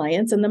don't have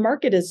clients and the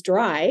market is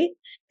dry,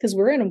 because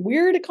we're in a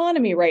weird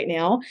economy right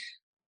now,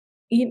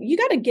 you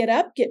got to get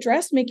up, get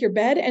dressed, make your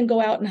bed, and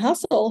go out and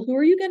hustle. Who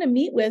are you going to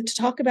meet with to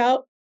talk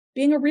about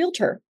being a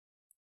realtor?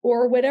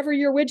 Or whatever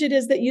your widget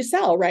is that you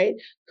sell, right?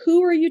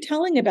 Who are you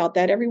telling about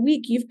that every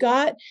week? You've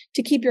got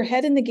to keep your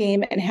head in the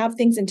game and have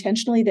things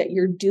intentionally that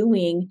you're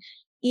doing.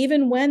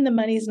 Even when the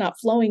money's not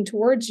flowing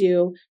towards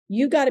you,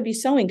 you got to be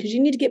sowing, because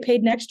you need to get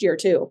paid next year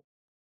too.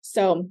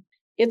 So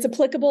it's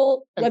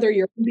applicable whether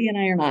you're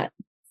BNI or not.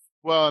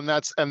 Well, and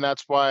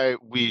that's why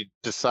we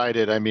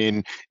decided,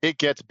 it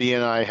gets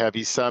BNI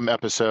heavy, some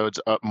episodes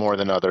up more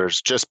than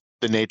others, just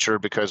the nature,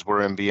 because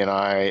we're in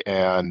BNI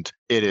and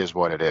it is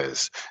what it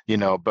is,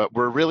 but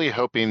we're really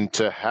hoping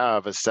to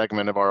have a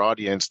segment of our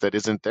audience that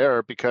isn't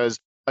there, because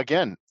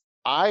again,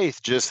 I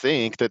just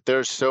think that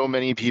there's so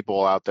many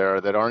people out there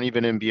that aren't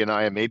even in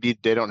BNI, and maybe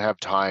they don't have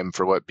time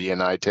for what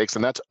BNI takes,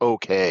 and that's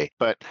okay.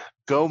 But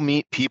go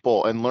meet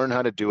people and learn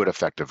how to do it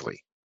effectively.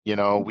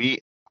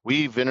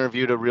 We've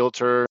interviewed a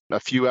realtor a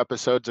few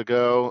episodes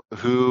ago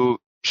who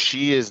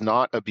she is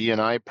not a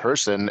BNI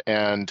person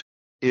and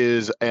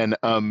is an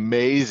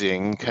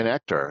amazing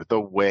connector.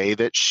 The way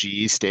that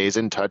she stays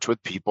in touch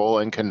with people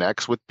and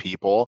connects with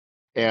people,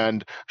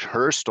 and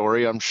her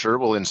story, I'm sure,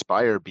 will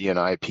inspire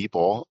BNI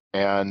people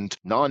and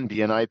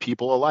non-BNI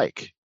people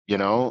alike,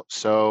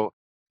 So,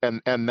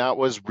 and that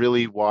was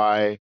really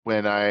why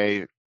when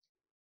I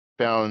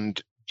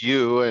found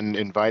you and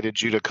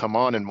invited you to come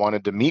on and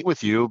wanted to meet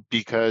with you,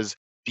 because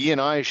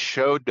BNI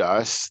showed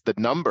us the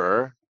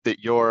number that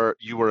you were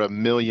 $1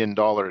 million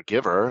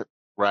giver,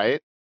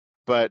 right?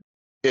 But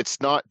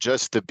it's not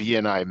just the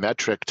BNI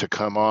metric to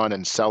come on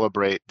and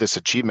celebrate this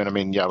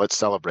achievement. Yeah, let's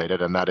celebrate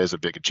it, and that is a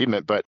big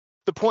achievement. But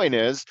the point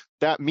is,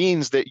 that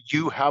means that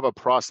you have a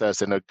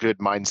process and a good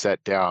mindset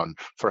down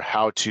for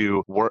how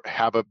to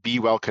be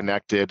well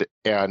connected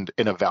and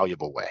in a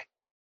valuable way.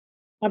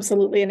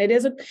 Absolutely. And it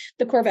is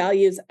the core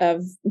values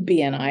of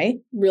BNI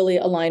really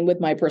align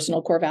with my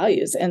personal core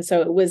values. And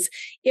so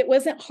it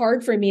wasn't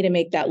hard for me to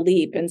make that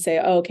leap and say,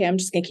 oh, okay, I'm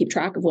just going to keep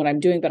track of what I'm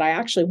doing, but I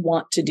actually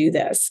want to do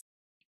this.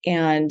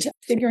 And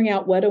figuring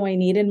out, what do I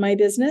need in my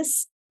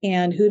business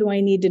and who do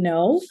I need to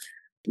know?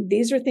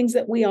 These are things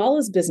that we all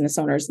as business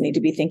owners need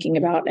to be thinking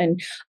about.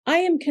 And I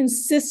am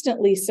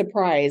consistently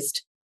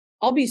surprised.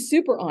 I'll be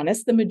super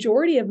honest. The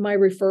majority of my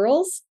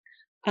referrals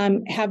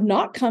have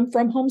not come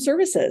from home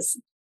services.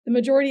 The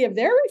majority of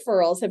their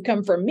referrals have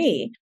come from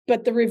me.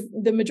 But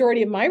the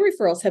majority of my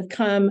referrals have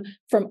come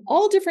from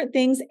all different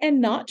things and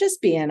not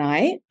just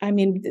BNI. I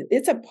mean,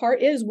 it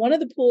is one of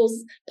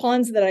the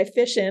ponds that I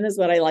fish in, is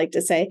what I like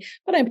to say,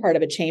 but I'm part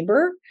of a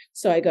chamber.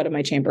 So I go to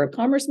my Chamber of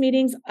Commerce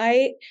meetings.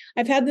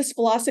 I've had this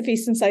philosophy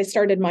since I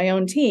started my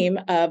own team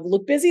of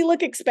look busy,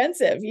 look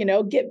expensive,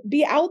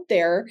 be out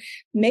there,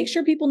 make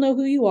sure people know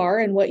who you are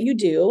and what you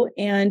do,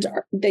 and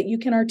that you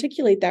can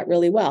articulate that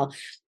really well.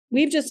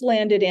 We've just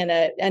landed in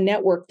a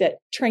network that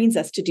trains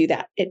us to do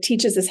that. It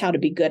teaches us how to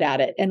be good at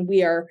it. And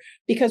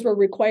because we're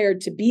required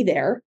to be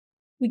there,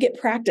 we get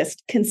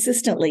practiced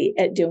consistently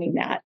at doing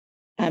that.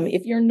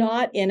 If you're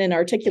not in an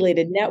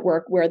articulated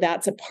network where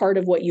that's a part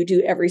of what you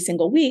do every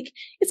single week,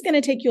 it's going to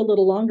take you a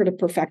little longer to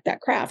perfect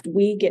that craft.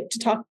 We get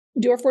to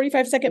do our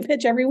 45-second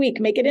pitch every week,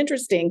 make it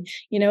interesting,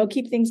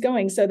 keep things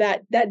going. So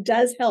that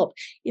does help.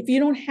 If you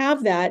don't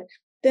have that,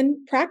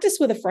 then practice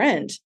with a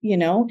friend,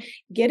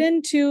 get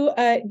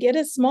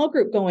a small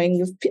group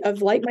going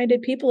of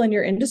like-minded people in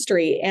your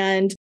industry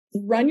and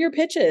run your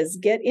pitches,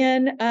 get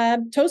in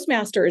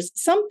Toastmasters,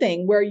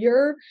 something where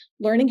you're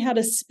learning how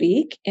to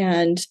speak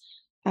and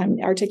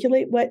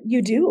articulate what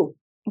you do.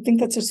 I think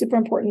that's a super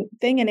important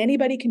thing, and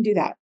anybody can do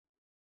that.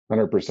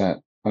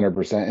 100%.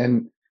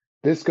 And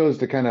this goes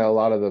to kind of a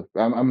lot of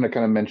I'm going to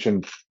kind of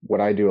mention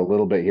what I do a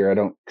little bit here.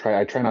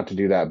 I try not to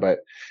do that, but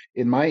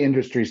in my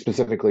industry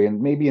specifically,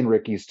 and maybe in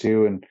Ricky's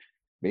too, and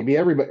maybe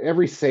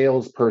every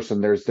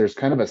salesperson, there's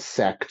kind of a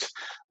sect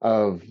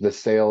of the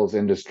sales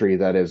industry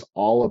that is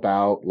all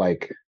about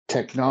like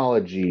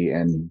technology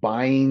and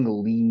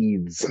buying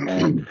leads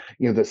and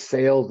the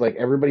sales, like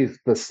everybody's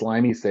the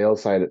slimy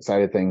sales side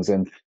of things.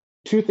 And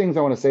two things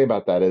I want to say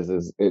about that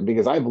is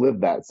because I've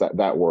lived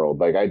that world.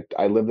 Like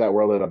I lived that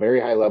world at a very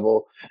high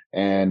level,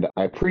 and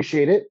I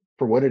appreciate it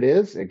for what it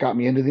is. It got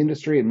me into the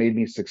industry. It made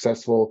me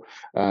successful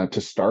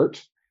to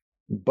start,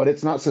 but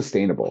it's not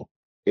sustainable,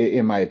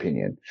 in my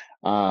opinion.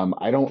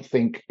 I don't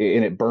think,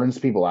 and it burns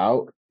people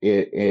out.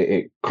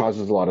 It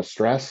causes a lot of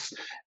stress.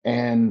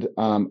 And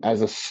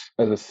as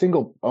a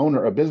single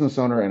owner, a business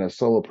owner, and a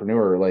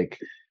solopreneur, like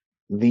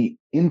the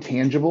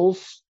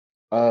intangibles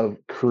of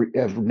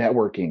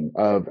networking,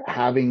 of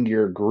having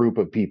your group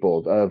of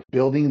people, of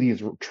building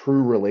these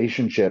true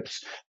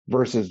relationships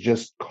versus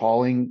just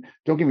calling.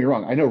 Don't get me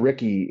wrong. I know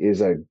Ricky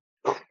is a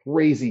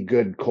crazy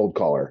good cold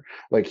caller.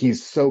 Like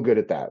he's so good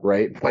at that,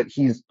 right? But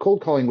he's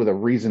cold calling with a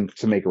reason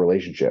to make a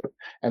relationship.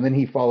 And then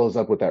he follows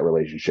up with that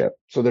relationship.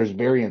 So there's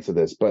variants of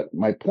this. But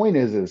my point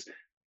is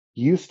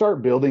you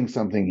start building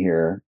something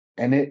here,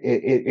 and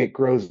it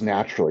grows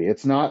naturally.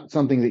 It's not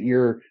something that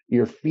you're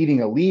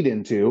feeding a lead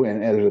into,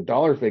 and as a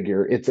dollar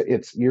figure,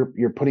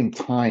 you're putting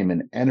time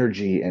and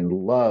energy and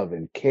love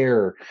and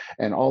care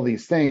and all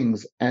these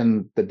things,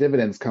 and the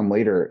dividends come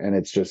later, and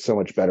it's just so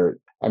much better.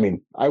 I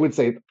mean, I would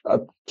say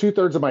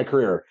 2/3 of my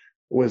career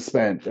was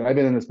spent, and I've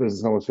been in this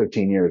business almost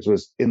 15 years,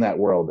 was in that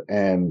world.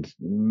 And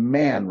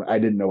man, I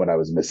didn't know what I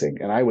was missing,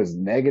 and I was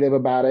negative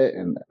about it.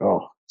 And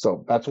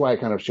so that's why I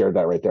kind of shared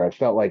that right there. I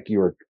felt like you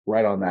were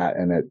right on that,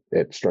 and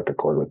it struck a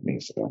chord with me.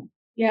 So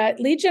yeah,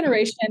 lead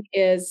generation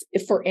is,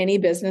 for any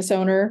business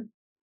owner,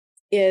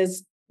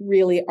 is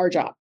really our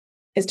job,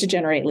 is to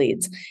generate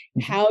leads.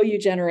 How you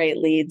generate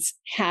leads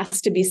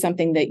has to be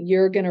something that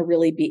you're going to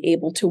really be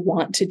able to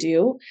want to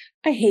do.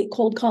 I hate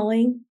cold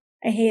calling.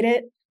 I hate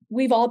it.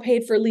 We've all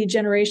paid for lead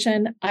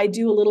generation. I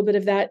do a little bit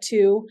of that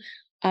too.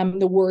 I'm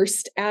the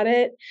worst at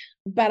it,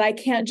 but I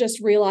can't just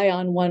rely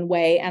on one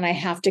way, and I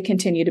have to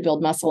continue to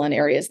build muscle in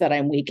areas that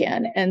I'm weak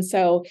in. And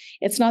so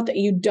it's not that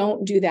you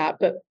don't do that,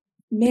 but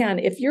man,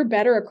 if you're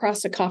better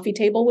across a coffee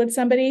table with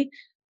somebody,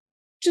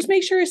 just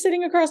make sure you're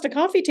sitting across a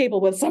coffee table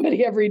with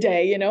somebody every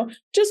day,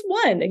 just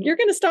one. You're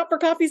going to stop for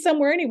coffee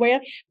somewhere anyway.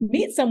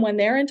 Meet someone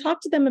there and talk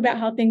to them about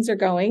how things are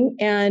going.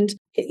 And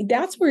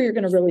that's where you're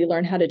going to really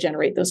learn how to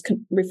generate those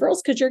referrals,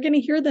 because you're going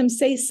to hear them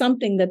say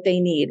something that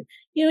they need,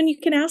 and you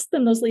can ask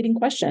them those leading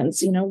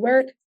questions,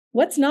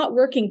 what's not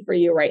working for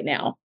you right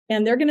now?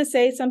 And they're going to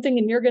say something,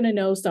 and you're going to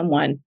know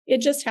someone.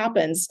 It just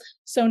happens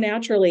so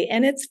naturally,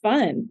 and it's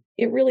fun.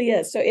 It really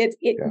is. So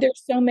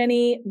there's so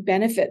many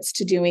benefits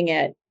to doing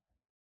it.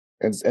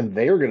 And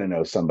they're going to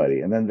know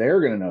somebody, and then they're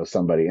going to know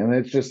somebody. And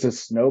it's just a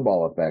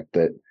snowball effect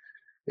that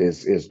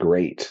is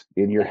great.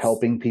 And you're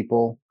helping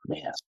people.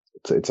 Man,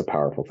 it's a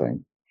powerful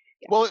thing.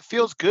 Well, it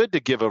feels good to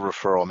give a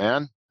referral,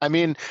 man. I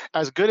mean,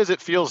 as good as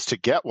it feels to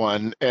get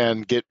one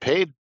and get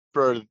paid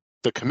for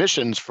the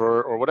commissions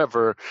for, or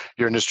whatever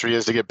your industry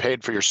is, to get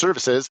paid for your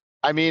services.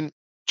 I mean,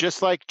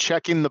 just like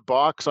checking the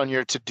box on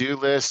your to-do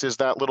list is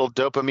that little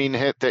dopamine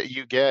hit that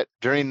you get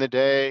during the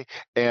day,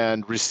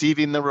 and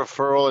receiving the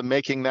referral and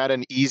making that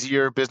an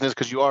easier business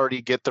because you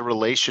already get the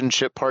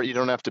relationship part. You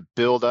don't have to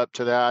build up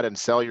to that and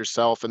sell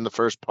yourself in the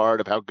first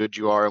part of how good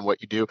you are and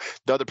what you do.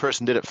 The other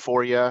person did it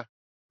for you,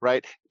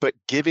 right? But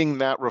giving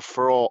that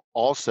referral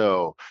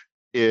also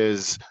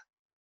is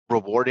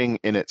rewarding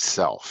in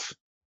itself.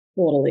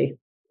 Totally.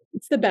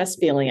 It's the best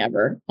feeling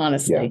ever,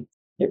 honestly.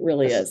 It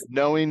really is.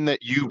 Knowing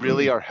that you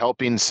really are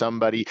helping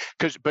somebody,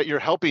 but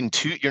you're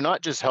you're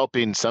not just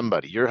helping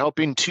somebody, you're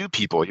helping two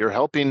people. You're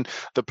helping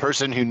the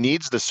person who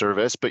needs the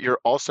service, but you're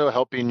also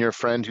helping your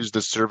friend who's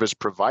the service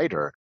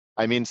provider.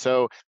 I mean,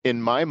 so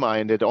in my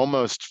mind, it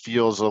almost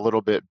feels a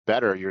little bit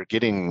better.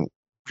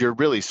 You're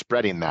really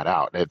spreading that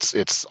out.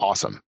 It's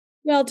awesome.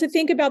 Well, to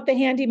think about the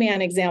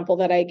handyman example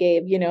that I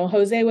gave,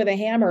 Jose with a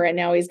hammer, and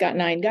now he's got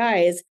 9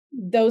 guys.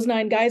 Those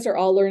 9 guys are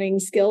all learning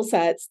skill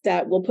sets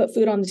that will put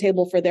food on the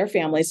table for their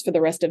families for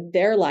the rest of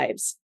their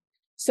lives.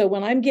 So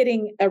when I'm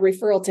getting a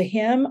referral to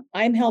him,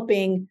 I'm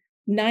helping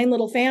 9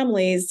 little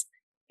families.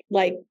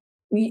 Like,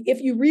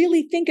 if you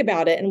really think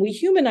about it, and we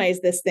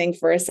humanize this thing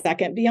for a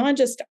second, beyond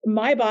just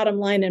my bottom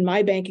line and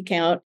my bank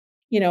account,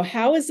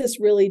 how is this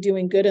really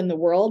doing good in the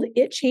world?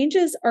 It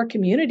changes our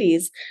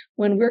communities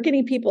when we're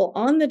getting people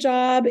on the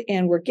job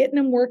and we're getting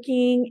them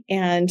working.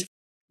 And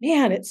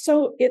man, it's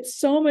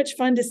so much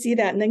fun to see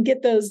that, and then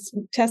get those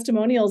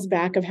testimonials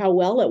back of how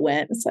well it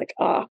went. It's like,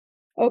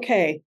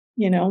 okay,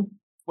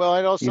 Well,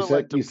 I'd also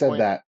said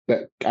that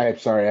I'm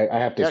sorry, I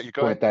have to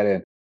point that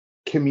in.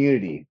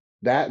 Community.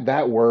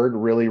 That word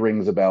really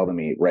rings a bell to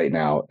me right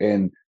now.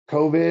 And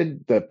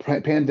COVID, the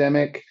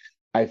pandemic,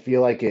 I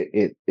feel like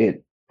it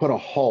put a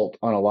halt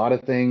on a lot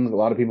of things. A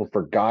lot of people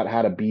forgot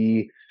how to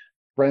be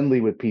friendly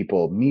with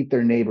people, meet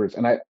their neighbors.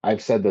 And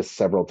I've said this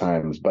several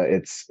times, but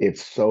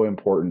it's so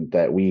important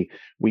that we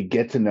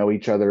get to know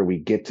each other.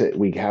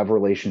 We have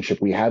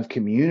relationship, we have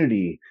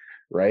community,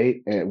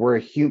 right? And we're a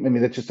human. I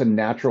mean, that's just a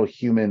natural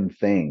human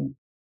thing.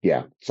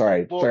 Yeah.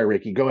 Sorry,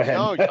 Ricky, go ahead.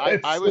 No,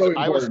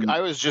 I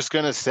was just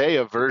going to say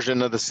a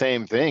version of the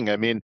same thing. I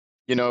mean,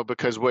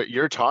 because what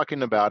you're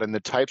talking about and the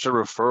types of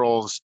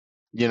referrals,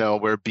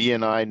 where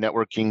BNI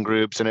networking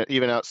groups, and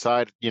even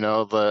outside,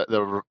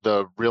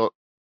 the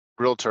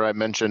realtor I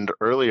mentioned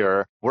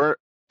earlier,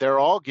 they're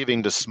all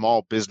giving to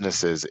small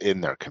businesses in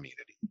their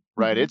community,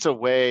 right? Mm-hmm. It's a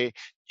way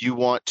you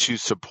want to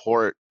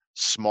support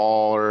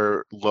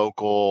smaller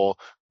local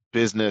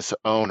business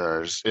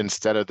owners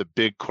instead of the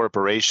big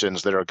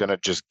corporations that are going to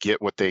just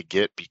get what they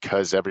get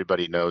because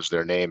everybody knows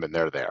their name and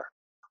they're there,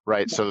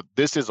 right? Yeah. So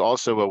this is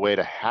also a way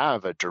to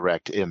have a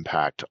direct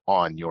impact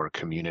on your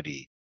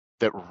community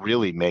that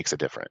really makes a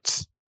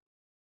difference.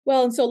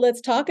 Well, and so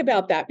let's talk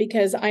about that,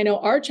 because I know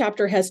our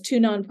chapter has 2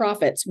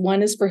 nonprofits.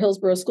 One is for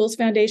Hillsborough Schools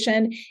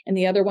Foundation, and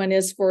the other one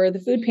is for the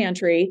food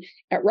pantry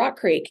at Rock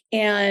Creek.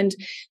 And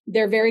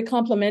they're very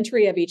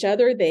complementary of each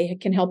other. They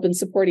can help and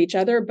support each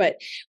other. But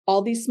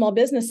all these small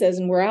businesses,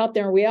 and we're out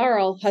there, we are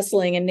all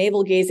hustling and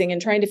navel gazing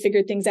and trying to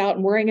figure things out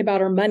and worrying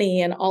about our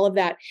money and all of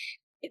that.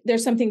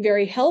 There's something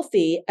very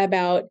healthy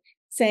about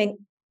saying,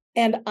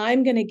 and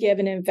I'm going to give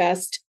and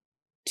invest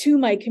to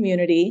my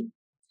community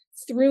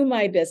through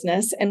my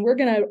business, and we're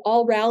going to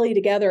all rally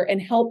together and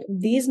help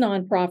these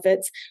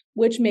nonprofits,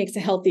 which makes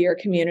a healthier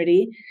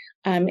community,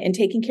 and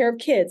taking care of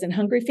kids and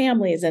hungry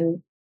families.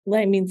 And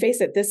I mean, face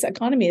it, this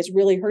economy is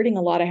really hurting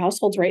a lot of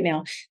households right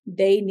now.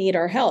 They need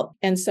our help.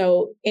 And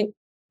so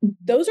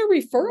those are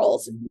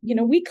referrals.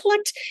 We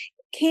collect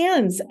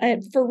cans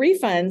for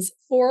refunds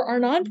for our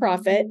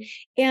nonprofit,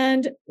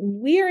 and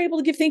we are able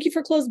to give thank you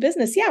for closed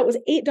business. Yeah, it was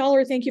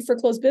 $8 thank you for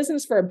closed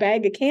business for a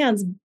bag of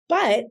cans,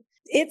 but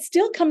it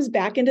still comes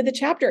back into the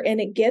chapter,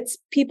 and it gets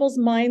people's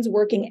minds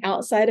working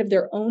outside of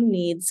their own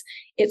needs.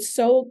 It's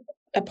so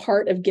a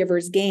part of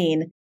Giver's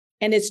Gain,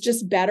 and it's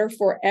just better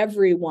for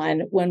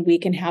everyone when we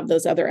can have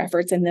those other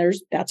efforts. And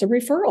that's a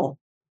referral.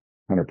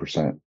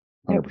 100%.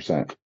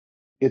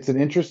 It's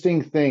an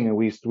interesting thing. And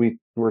we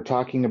were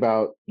talking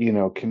about,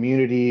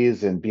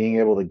 communities and being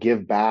able to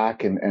give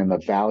back and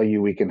the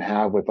value we can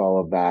have with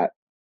all of that.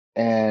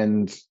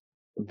 And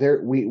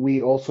there,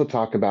 we also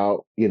talk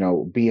about,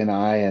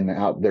 BNI and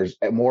how there's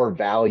more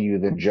value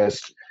than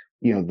just,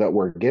 that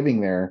we're giving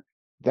there.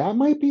 That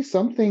might be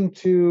something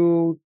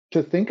to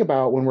think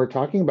about when we're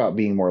talking about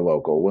being more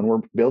local, when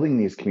we're building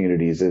these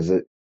communities. Is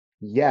that,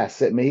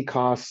 yes, it may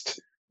cost,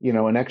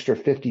 an extra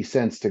 50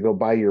 cents to go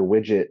buy your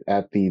widget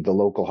at the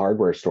local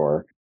hardware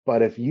store.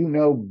 But if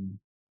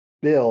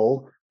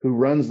Bill, who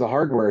runs the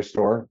hardware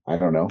store, I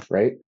don't know,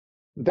 right?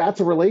 That's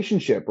a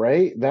relationship,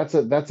 right? That's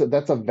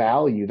a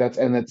value. That's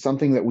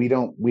something that we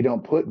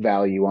don't put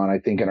value on, I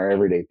think, in our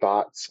everyday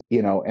thoughts,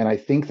 and I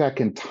think that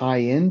can tie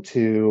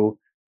into,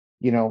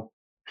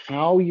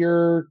 how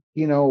you're,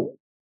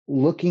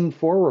 looking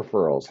for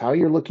referrals, how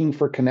you're looking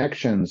for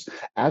connections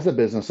as a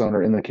business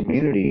owner in the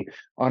community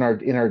in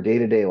our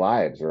day-to-day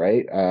lives,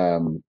 right?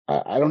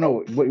 I don't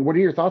know. What are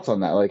your thoughts on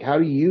that? Like, how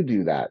do you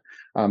do that?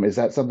 Is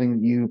that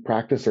something you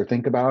practice or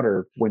think about,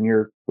 or when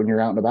you're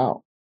out and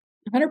about?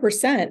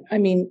 100%. I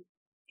mean,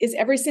 is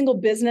every single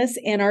business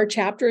in our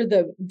chapter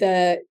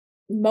the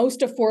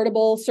most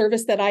affordable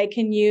service that I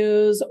can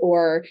use?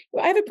 Or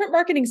I have a print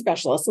marketing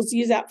specialist. Let's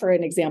use that for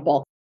an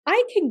example.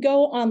 I can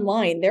go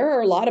online. There are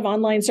a lot of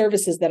online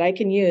services that I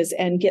can use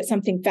and get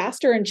something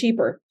faster and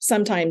cheaper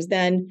sometimes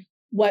than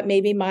what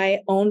maybe my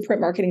own print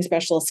marketing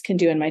specialist can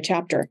do in my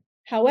chapter.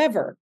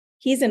 However,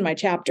 he's in my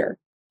chapter.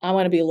 I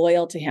want to be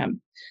loyal to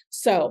him.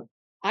 So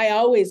I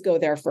always go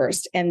there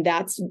first. And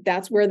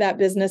that's where that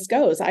business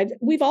goes.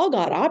 We've all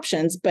got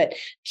options, but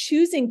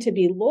choosing to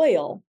be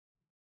loyal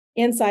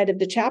inside of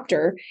the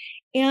chapter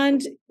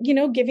and,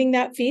 giving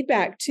that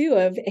feedback too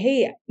of,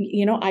 hey,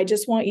 I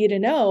just want you to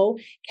know,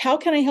 how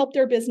can I help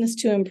their business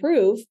to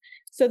improve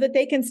so that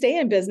they can stay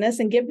in business,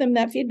 and give them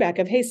that feedback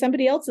of, hey,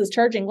 somebody else is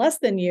charging less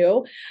than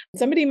you.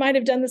 Somebody might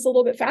have done this a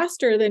little bit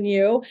faster than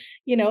you.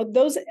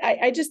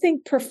 I just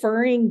think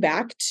preferring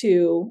back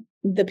to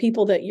the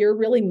people that you're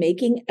really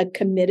making a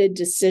committed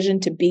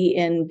decision to be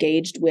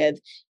engaged with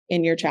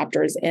in your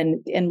chapters,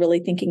 and really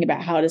thinking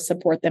about how to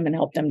support them and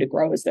help them to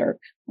grow as their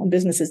own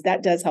businesses.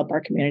 That does help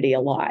our community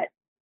a lot.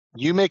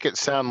 You make it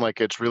sound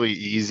like it's really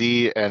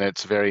easy and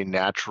it's very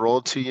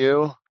natural to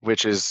you,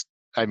 which is,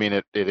 I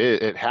mean,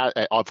 it has,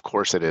 of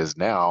course it is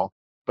now,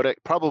 but it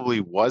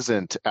probably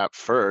wasn't at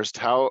first.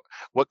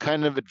 What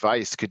kind of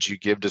advice could you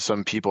give to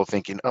some people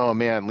thinking, oh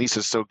man,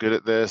 Lisa's so good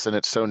at this and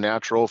it's so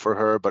natural for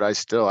her, but I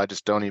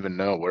just don't even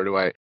know. What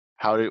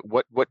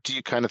do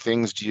you kind of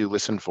things do you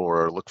listen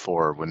for or look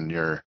for when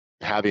you're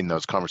having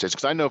those conversations?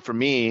 Because I know for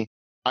me,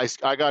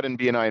 I got in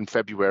BNI in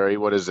February.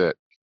 What is it?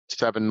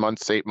 7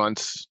 months, 8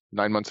 months,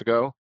 9 months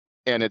ago.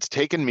 And it's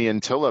taken me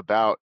until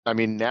now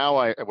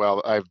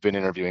I've been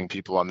interviewing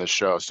people on this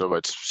show, so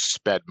it's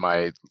sped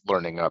my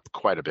learning up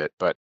quite a bit.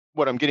 But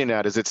what I'm getting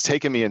at is it's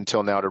taken me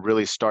until now to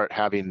really start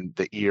having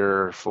the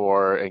ear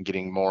for and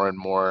getting more and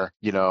more,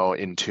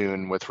 in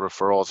tune with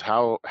referrals.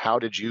 How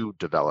did you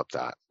develop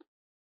that?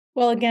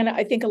 Well, again,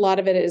 I think a lot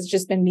of it has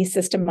just been me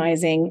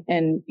systemizing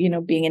and,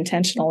 being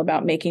intentional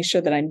about making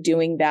sure that I'm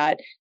doing that.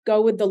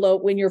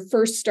 When you're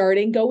first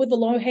starting, go with the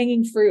low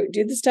hanging fruit,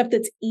 do the stuff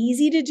that's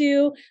easy to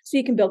do so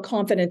you can build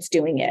confidence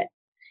doing it.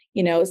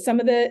 Some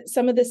of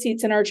the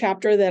seats in our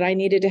chapter that I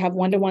needed to have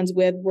one-to-ones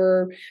with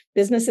were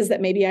businesses that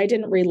maybe I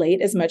didn't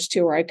relate as much to,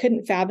 or I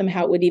couldn't fathom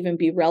how it would even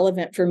be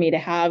relevant for me to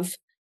have.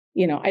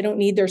 I don't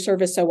need their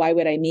service, so why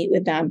would I meet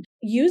with them?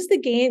 Use the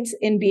gains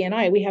in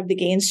BNI. We have the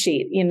gains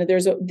sheet.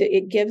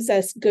 It gives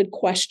us good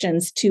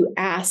questions to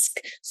ask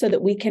so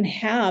that we can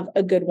have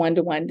a good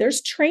one-to-one.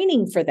 There's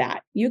training for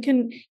that. You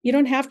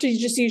don't have to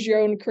just use your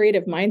own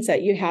creative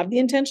mindset. You have the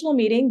intentional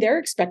meeting. They're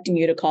expecting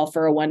you to call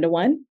for a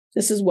one-to-one.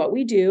 This is what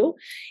we do.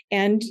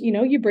 And,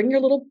 you bring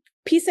your little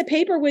piece of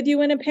paper with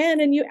you and a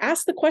pen, and you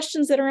ask the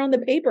questions that are on the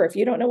paper. If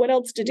you don't know what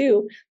else to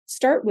do,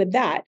 start with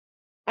that.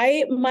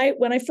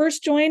 When I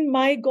first joined,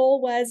 my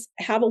goal was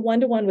have a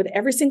one-to-one with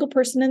every single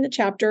person in the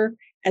chapter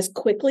as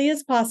quickly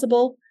as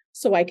possible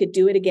so I could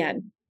do it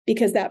again.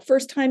 Because that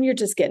first time you're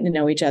just getting to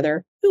know each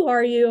other. Who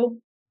are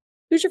you?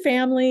 Who's your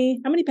family?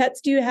 How many pets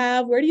do you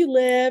have? Where do you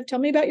live? Tell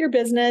me about your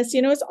business.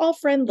 It's all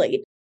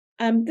friendly.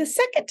 The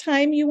second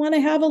time you want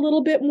to have a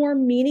little bit more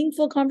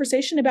meaningful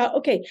conversation about,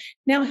 okay,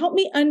 now help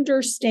me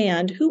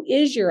understand, who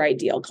is your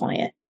ideal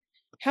client?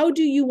 How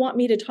do you want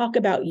me to talk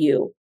about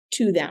you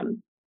to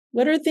them?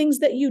 What are things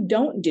that you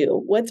don't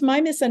do? What's my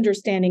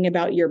misunderstanding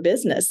about your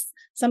business?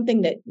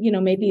 Something that,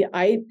 maybe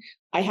I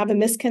have a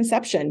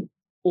misconception,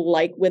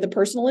 like with a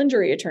personal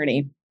injury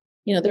attorney.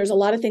 There's a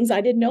lot of things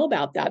I didn't know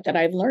about that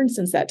I've learned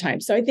since that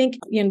time. So I think,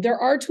 there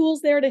are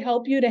tools there to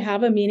help you to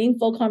have a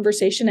meaningful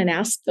conversation and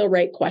ask the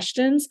right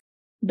questions,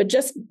 but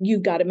just,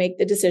 you've got to make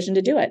the decision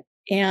to do it.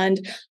 And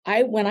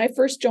when I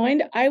first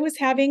joined, I was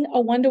having a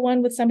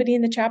one-to-one with somebody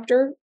in the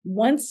chapter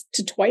once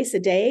to twice a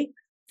day.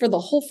 For the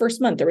whole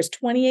first month, there was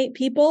 28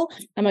 people.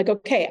 I'm like,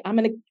 okay, I'm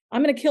going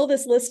to kill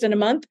this list in a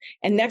month.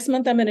 And next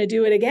month I'm going to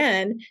do it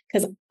again.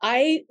 Cause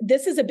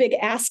this is a big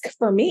ask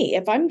for me.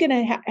 If I'm going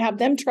to have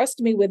them trust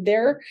me with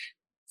their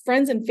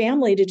friends and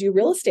family to do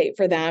real estate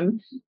for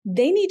them,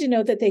 they need to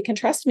know that they can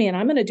trust me and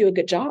I'm going to do a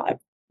good job.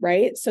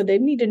 Right. So they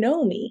need to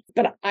know me.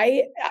 But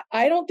I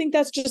don't think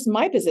that's just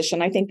my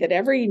position. I think that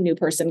every new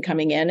person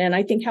coming in, and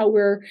I think how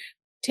we're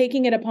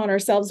taking it upon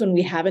ourselves when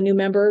we have a new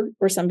member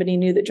or somebody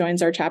new that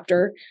joins our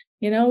chapter,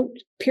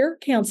 peer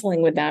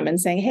counseling with them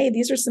and saying, hey,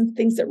 these are some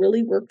things that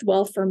really worked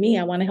well for me.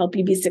 I want to help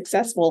you be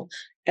successful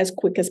as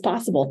quick as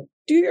possible.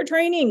 Do your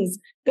trainings,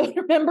 go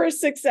to member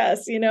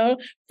success,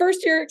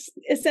 first year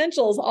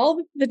essentials,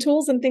 all the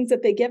tools and things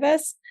that they give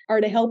us are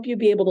to help you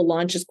be able to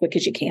launch as quick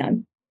as you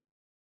can.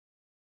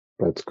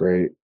 That's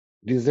great.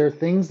 Is there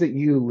things that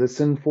you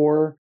listen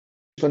for?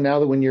 So now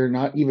that when you're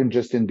not even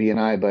just in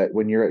BNI, but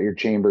when you're at your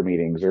chamber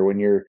meetings or when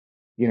you're,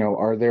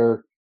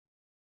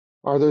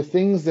 are there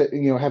things that,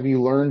 have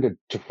you learned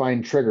to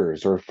find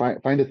triggers or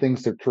find the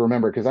things to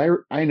remember? Because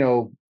I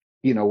know,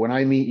 when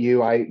I meet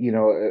you,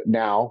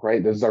 now,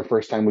 right, this is our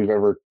first time we've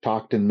ever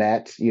talked and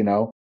met,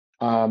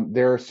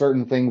 there are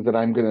certain things that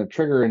I'm going to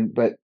trigger,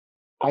 but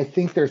I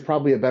think there's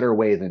probably a better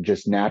way than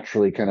just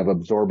naturally kind of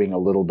absorbing a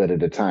little bit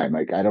at a time.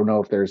 Like, I don't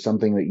know if there's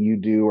something that you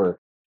do or,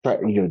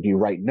 do you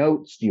write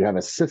notes? Do you have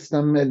a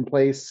system in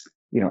place,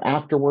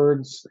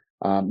 afterwards?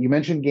 You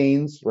mentioned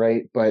gains,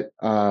 right? But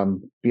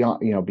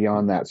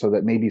beyond that, so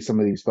that maybe some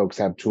of these folks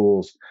have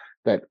tools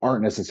that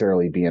aren't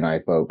necessarily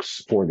BNI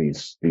folks for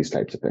these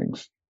types of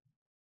things.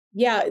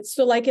 Yeah.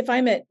 So like if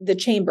I'm at the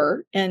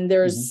chamber and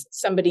there's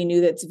somebody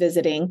new that's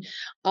visiting,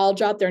 I'll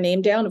jot their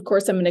name down. Of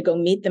course, I'm going to go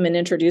meet them and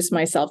introduce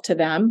myself to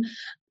them.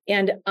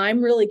 And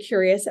I'm really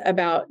curious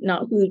about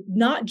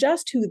not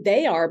just who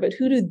they are, but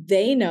who do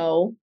they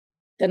know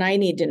that I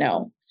need to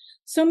know.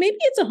 So maybe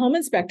it's a home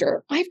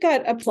inspector. I've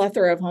got a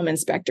plethora of home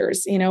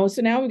inspectors,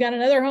 so now we've got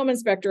another home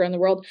inspector in the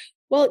world.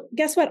 Well,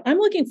 guess what? I'm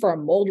looking for a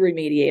mold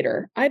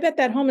remediator. I bet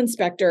that home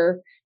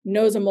inspector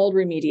knows a mold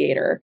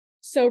remediator.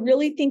 So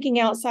really thinking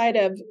outside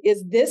of,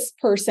 is this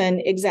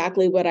person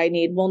exactly what I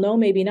need? Well, no,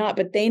 maybe not,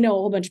 but they know a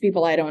whole bunch of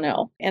people I don't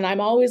know. And I'm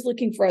always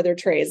looking for other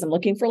trades. I'm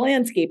looking for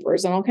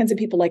landscapers and all kinds of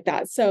people like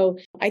that. So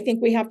I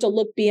think we have to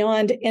look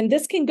beyond, and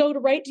this can go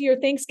right to your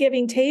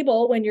Thanksgiving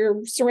table when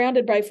you're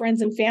surrounded by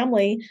friends and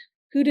family.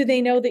 Who do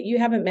they know that you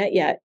haven't met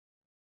yet?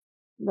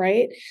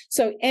 Right?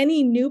 So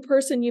any new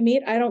person you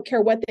meet, I don't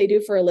care what they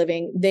do for a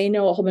living, they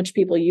know a whole bunch of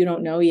people you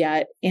don't know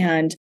yet.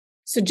 And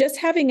so just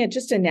having a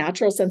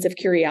natural sense of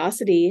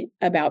curiosity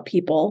about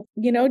people,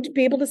 to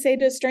be able to say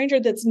to a stranger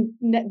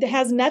that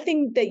has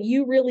nothing that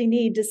you really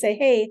need to say,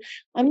 hey,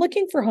 I'm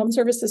looking for home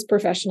services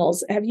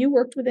professionals. Have you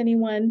worked with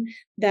anyone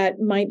that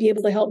might be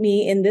able to help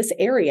me in this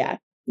area?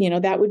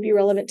 That would be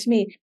relevant to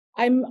me.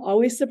 I'm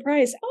always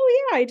surprised.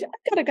 Oh yeah, I've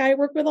got a guy I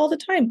work with all the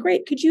time.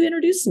 Great. Could you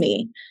introduce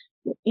me?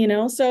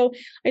 So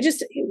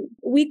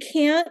we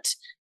can't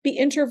be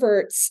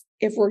introverts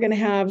if we're going to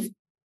have,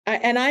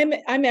 and I'm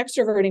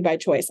extroverting by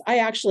choice. I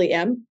actually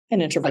am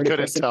an introverted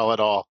person. I couldn't tell at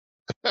all.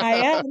 I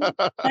am.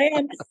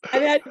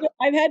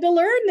 I've had to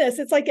learn this.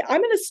 It's like,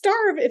 I'm going to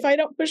starve if I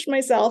don't push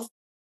myself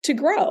to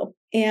grow.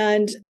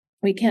 And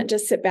we can't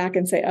just sit back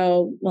and say,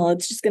 oh, well,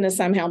 it's just going to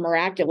somehow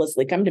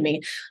miraculously come to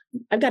me.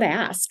 I've got to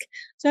ask.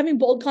 So having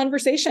bold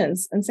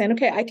conversations and saying,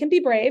 okay, I can be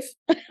brave.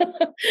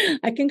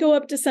 I can go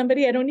up to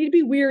somebody. I don't need to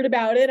be weird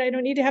about it. I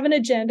don't need to have an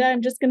agenda.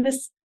 I'm just going to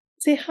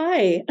say,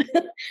 hi,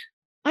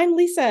 I'm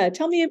Lisa.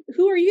 Tell me,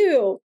 who are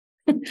you?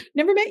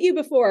 Never met you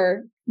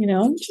before.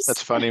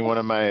 That's funny.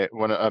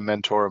 A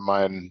mentor of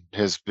mine,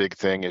 his big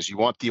thing is, you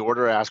want the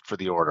order, ask for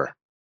the order.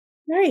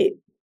 Right.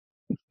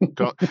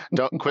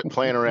 Don't quit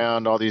playing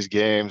around all these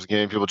games,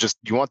 getting people. Just,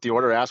 you want the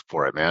order, ask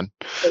for it, man.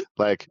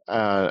 Like,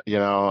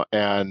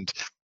 and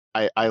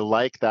I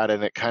like that.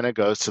 And it kind of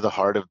goes to the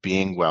heart of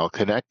being well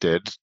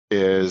connected,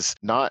 is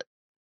not,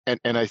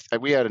 and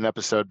we had an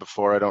episode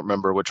before, I don't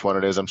remember which one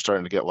it is. I'm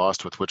starting to get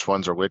lost with which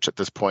ones are which at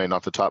this point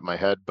off the top of my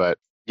head, but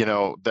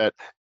that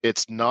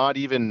it's not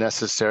even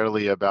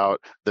necessarily about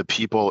the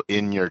people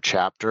in your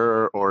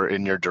chapter or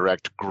in your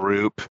direct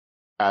group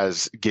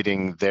as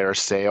getting their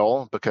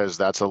sale, because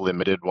that's a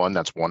limited one.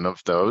 That's one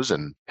of those,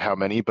 and how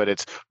many, but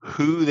it's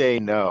who they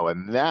know.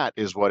 And that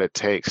is what it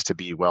takes to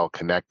be well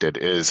connected,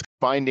 is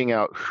finding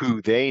out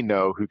who they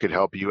know who could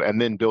help you,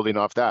 and then building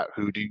off that.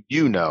 Who do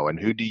you know and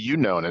who do you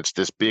know? And it's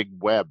this big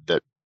web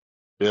that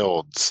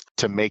builds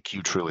to make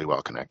you truly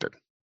well connected.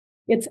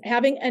 It's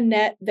having a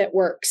net that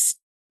works.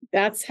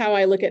 That's how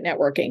I look at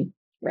networking,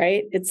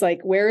 right? It's like,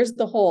 where's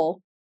the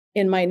hole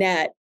in my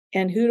net?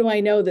 And who do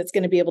I know that's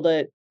going to be able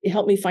to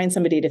help me find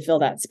somebody to fill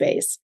that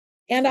space?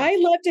 And I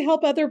love to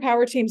help other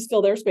power teams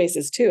fill their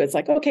spaces too. It's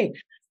like, okay,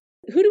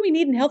 who do we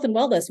need in health and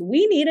wellness?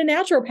 We need a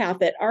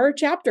naturopath at our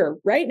chapter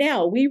right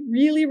now. We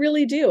really,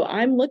 really do.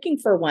 I'm looking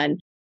for one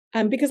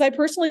because I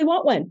personally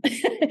want one.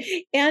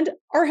 And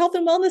our health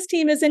and wellness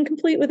team is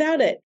incomplete without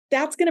it.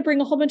 That's going to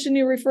bring a whole bunch of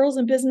new referrals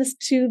and business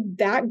to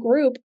that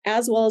group,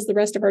 as well as the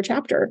rest of our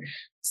chapter.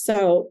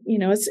 So,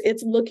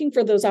 it's looking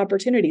for those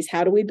opportunities.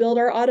 How do we build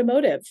our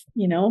automotive?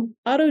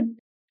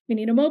 We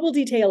need a mobile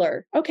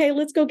detailer. Okay,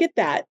 let's go get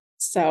that.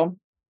 So,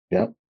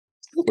 yep.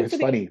 It's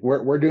funny.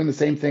 We're doing the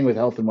same thing with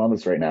health and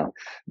wellness right now.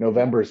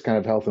 November is kind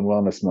of health and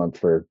wellness month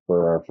for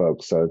our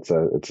folks. So it's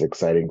an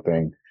exciting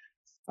thing.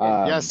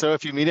 So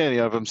if you meet any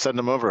of them, send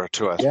them over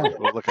to us. Yeah.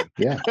 We're looking.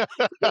 Yeah.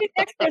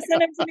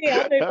 Send them to me.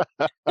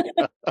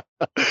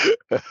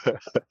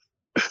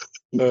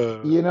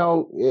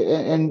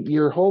 And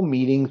your whole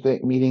meeting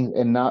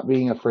and not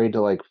being afraid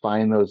to like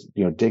find those,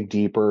 dig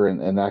deeper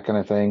and that kind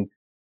of thing.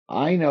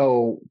 I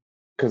know,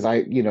 because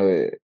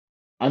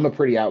I'm a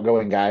pretty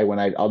outgoing guy when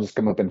I'll just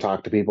come up and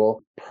talk to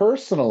people.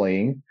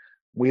 Personally,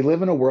 we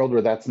live in a world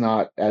where that's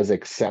not as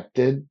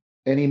accepted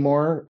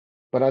anymore.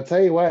 But I'll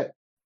tell you what,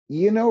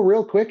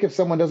 real quick if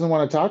someone doesn't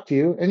want to talk to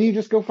you, and you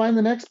just go find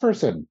the next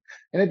person.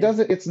 And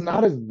it's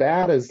not as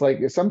bad as, like,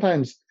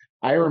 sometimes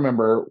I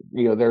remember,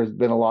 there's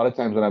been a lot of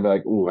times when I'd be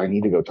like, ooh, I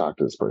need to go talk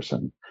to this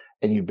person.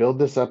 And you build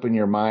this up in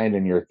your mind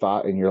and your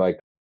thought, and you're like,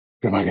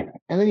 and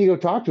then you go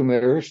talk to them,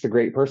 they're just a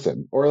great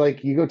person. Or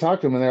like you go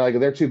talk to them and they're like,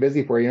 they're too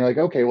busy for you. And you're like,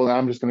 okay, well, now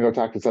I'm just going to go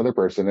talk to this other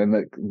person.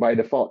 And by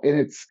default, and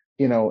it's,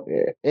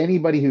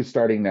 anybody who's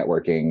starting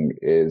networking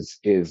is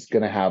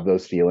going to have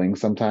those feelings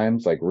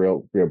sometimes, like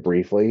real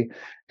briefly.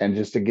 And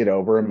just to get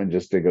over them and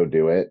just to go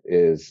do it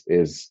is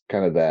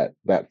kind of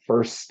that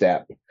first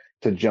step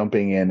to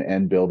jumping in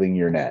and building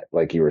your net,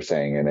 like you were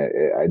saying. And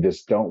I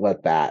just don't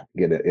let that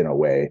get in a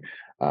way.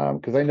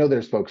 Because I know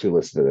there's folks who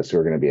listen to this who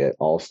are going to be at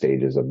all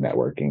stages of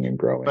networking and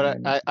growing.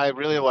 But I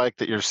really like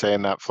that you're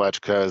saying that,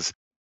 Fletch, because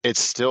it's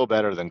still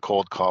better than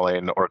cold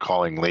calling or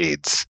calling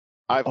leads.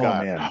 I've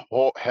got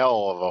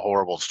hell of a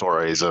horrible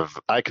stories of,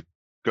 I could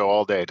go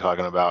all day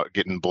talking about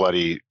getting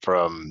bloody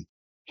from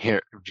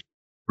here,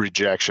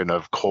 rejection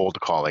of cold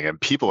calling, and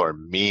people are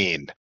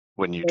mean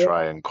when you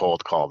try and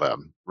cold call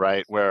them,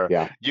 right? Where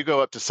you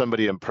go up to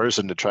somebody in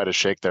person to try to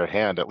shake their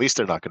hand, at least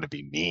they're not going to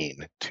be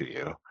mean to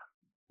you.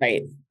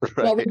 Right.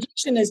 Well,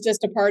 rejection is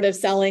just a part of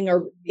selling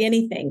or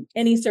anything,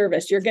 any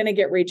service. You're going to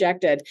get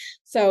rejected.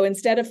 So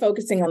instead of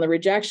focusing on the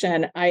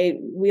rejection,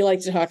 we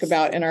like to talk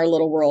about in our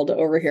little world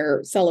over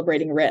here,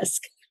 celebrating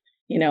risk.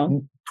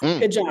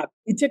 Good job.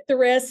 You took the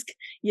risk.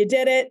 You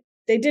did it.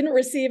 They didn't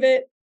receive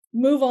it.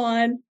 Move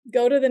on.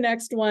 Go to the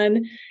next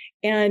one.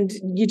 And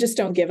you just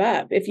don't give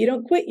up. If you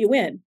don't quit, you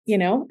win.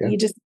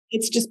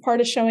 It's just part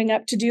of showing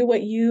up to do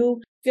what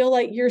you feel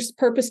like your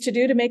purpose to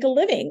do to make a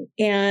living.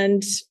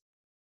 And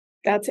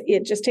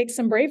it just takes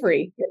some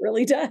bravery. It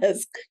really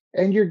does.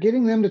 And you're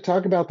getting them to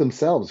talk about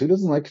themselves. Who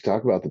doesn't like to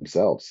talk about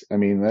themselves? I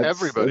mean,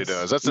 everybody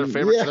does. That's their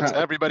favorite. Yeah. That's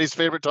everybody's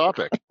favorite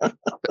topic.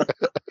 Enough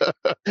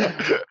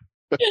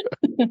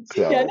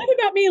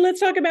about me. Let's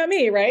talk about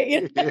me,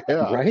 right?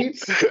 Yeah. Right.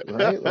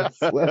 Let's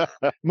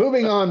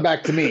moving on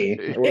back to me.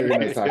 We're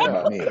going to talk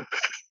about me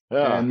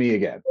and me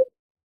again.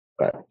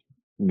 But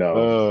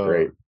no,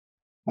 great.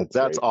 That's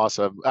great.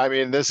 Awesome. I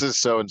mean, this is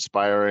so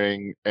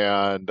inspiring,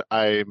 and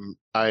I'm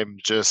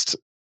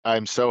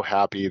so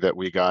happy that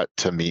we got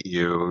to meet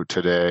you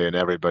today, and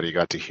everybody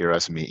got to hear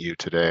us meet you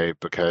today,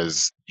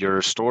 because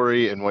your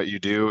story and what you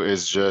do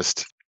is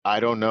just, I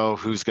don't know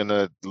who's going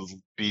to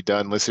be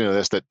done listening to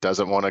this that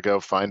doesn't want to go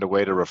find a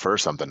way to refer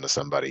something to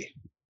somebody.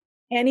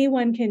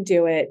 Anyone can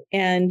do it,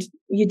 and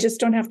you just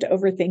don't have to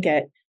overthink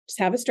it. Just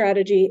have a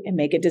strategy and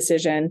make a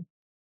decision.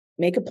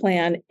 Make a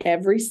plan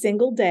every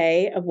single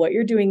day of what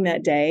you're doing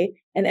that day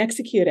and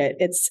execute it.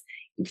 It's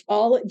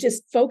all,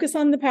 just focus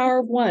on the power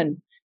of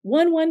one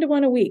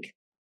one-to-one a week,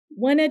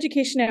 one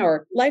education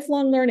hour,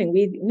 lifelong learning.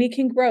 We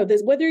can grow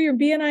this, whether you're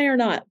BNI or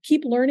not.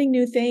 Keep learning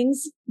new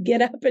things,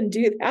 get up and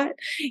do that,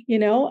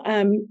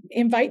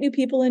 invite new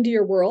people into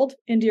your world,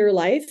 into your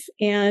life,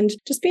 and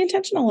just be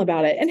intentional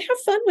about it and have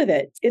fun with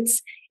it.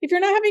 If you're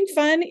not having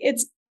fun,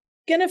 it's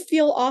going to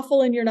feel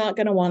awful and you're not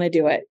going to want to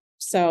do it.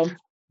 So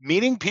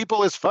meeting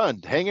people is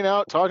fun. Hanging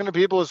out, talking to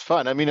people is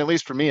fun. I mean, at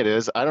least for me it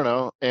is. I don't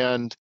know.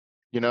 And,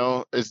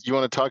 as you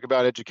want to talk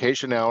about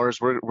education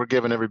hours, we're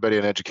giving everybody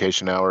an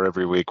education hour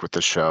every week with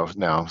the show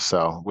now.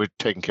 So we're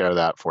taking care of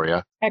that for you.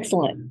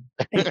 Excellent.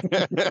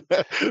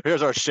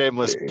 Here's our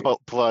shameless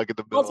plug in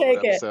the middle of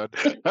the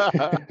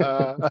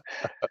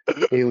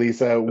episode. Hey,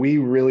 Lisa, we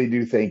really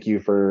do thank you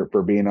for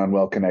being on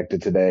Well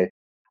Connected today.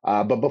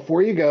 But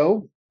before you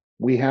go,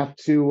 we have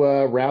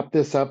to wrap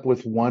this up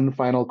with one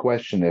final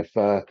question.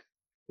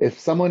 If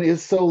someone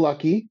is so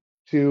lucky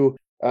to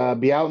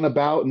be out and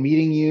about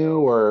meeting you,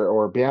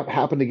 or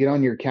happen to get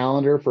on your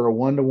calendar for a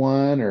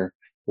one-to-one or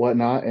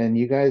whatnot, and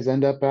you guys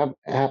end up at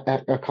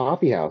a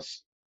coffee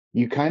house,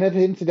 you kind of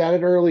hinted at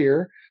it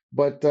earlier,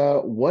 but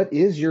what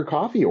is your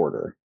coffee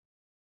order?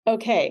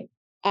 Okay.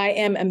 I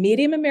am a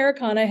medium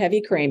Americana,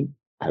 heavy cream.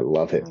 I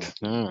love it.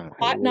 Mm-hmm.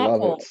 Hot, not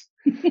cold.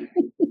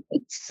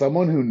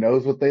 Someone who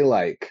knows what they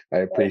like. I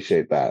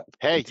appreciate that.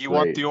 Hey, you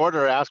want the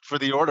order, ask for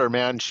the order,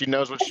 man. She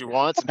knows what she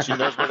wants and she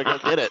knows where to go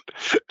get it.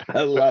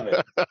 I love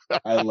it.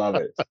 I love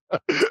it.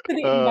 Thanks for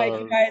the invite,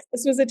 you guys.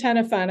 This was a ton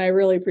of fun. I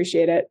really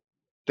appreciate it.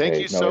 Thank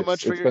you so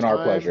much for your time. It's been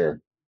our pleasure.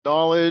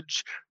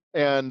 Knowledge.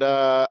 And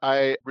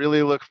I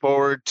really look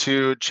forward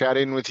to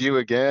chatting with you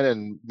again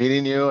and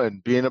meeting you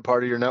and being a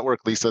part of your network,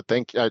 Lisa.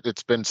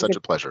 It's been such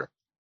a pleasure.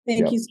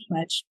 Thank you so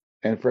much.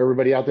 And for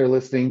everybody out there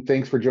listening,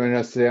 thanks for joining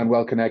us today on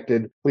Well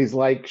Connected. Please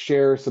like,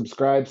 share,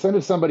 subscribe, send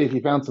it to somebody if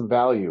you found some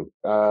value.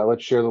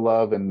 Let's share the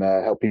love and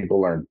help people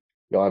learn.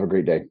 Y'all have a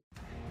great day.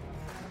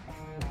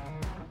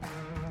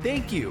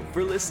 Thank you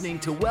for listening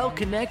to Well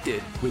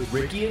Connected with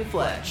Ricky and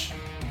Fletch,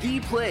 the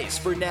place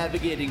for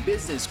navigating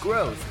business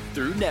growth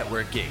through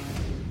networking.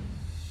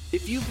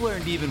 If you've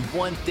learned even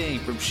one thing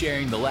from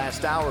sharing the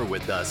last hour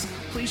with us,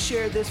 please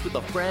share this with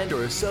a friend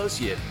or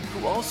associate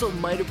who also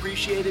might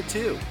appreciate it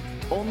too.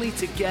 Only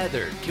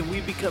together can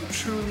we become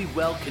truly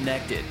well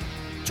connected.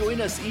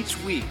 Join us each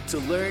week to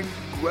learn,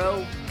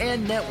 grow,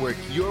 and network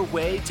your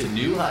way to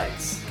new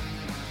heights.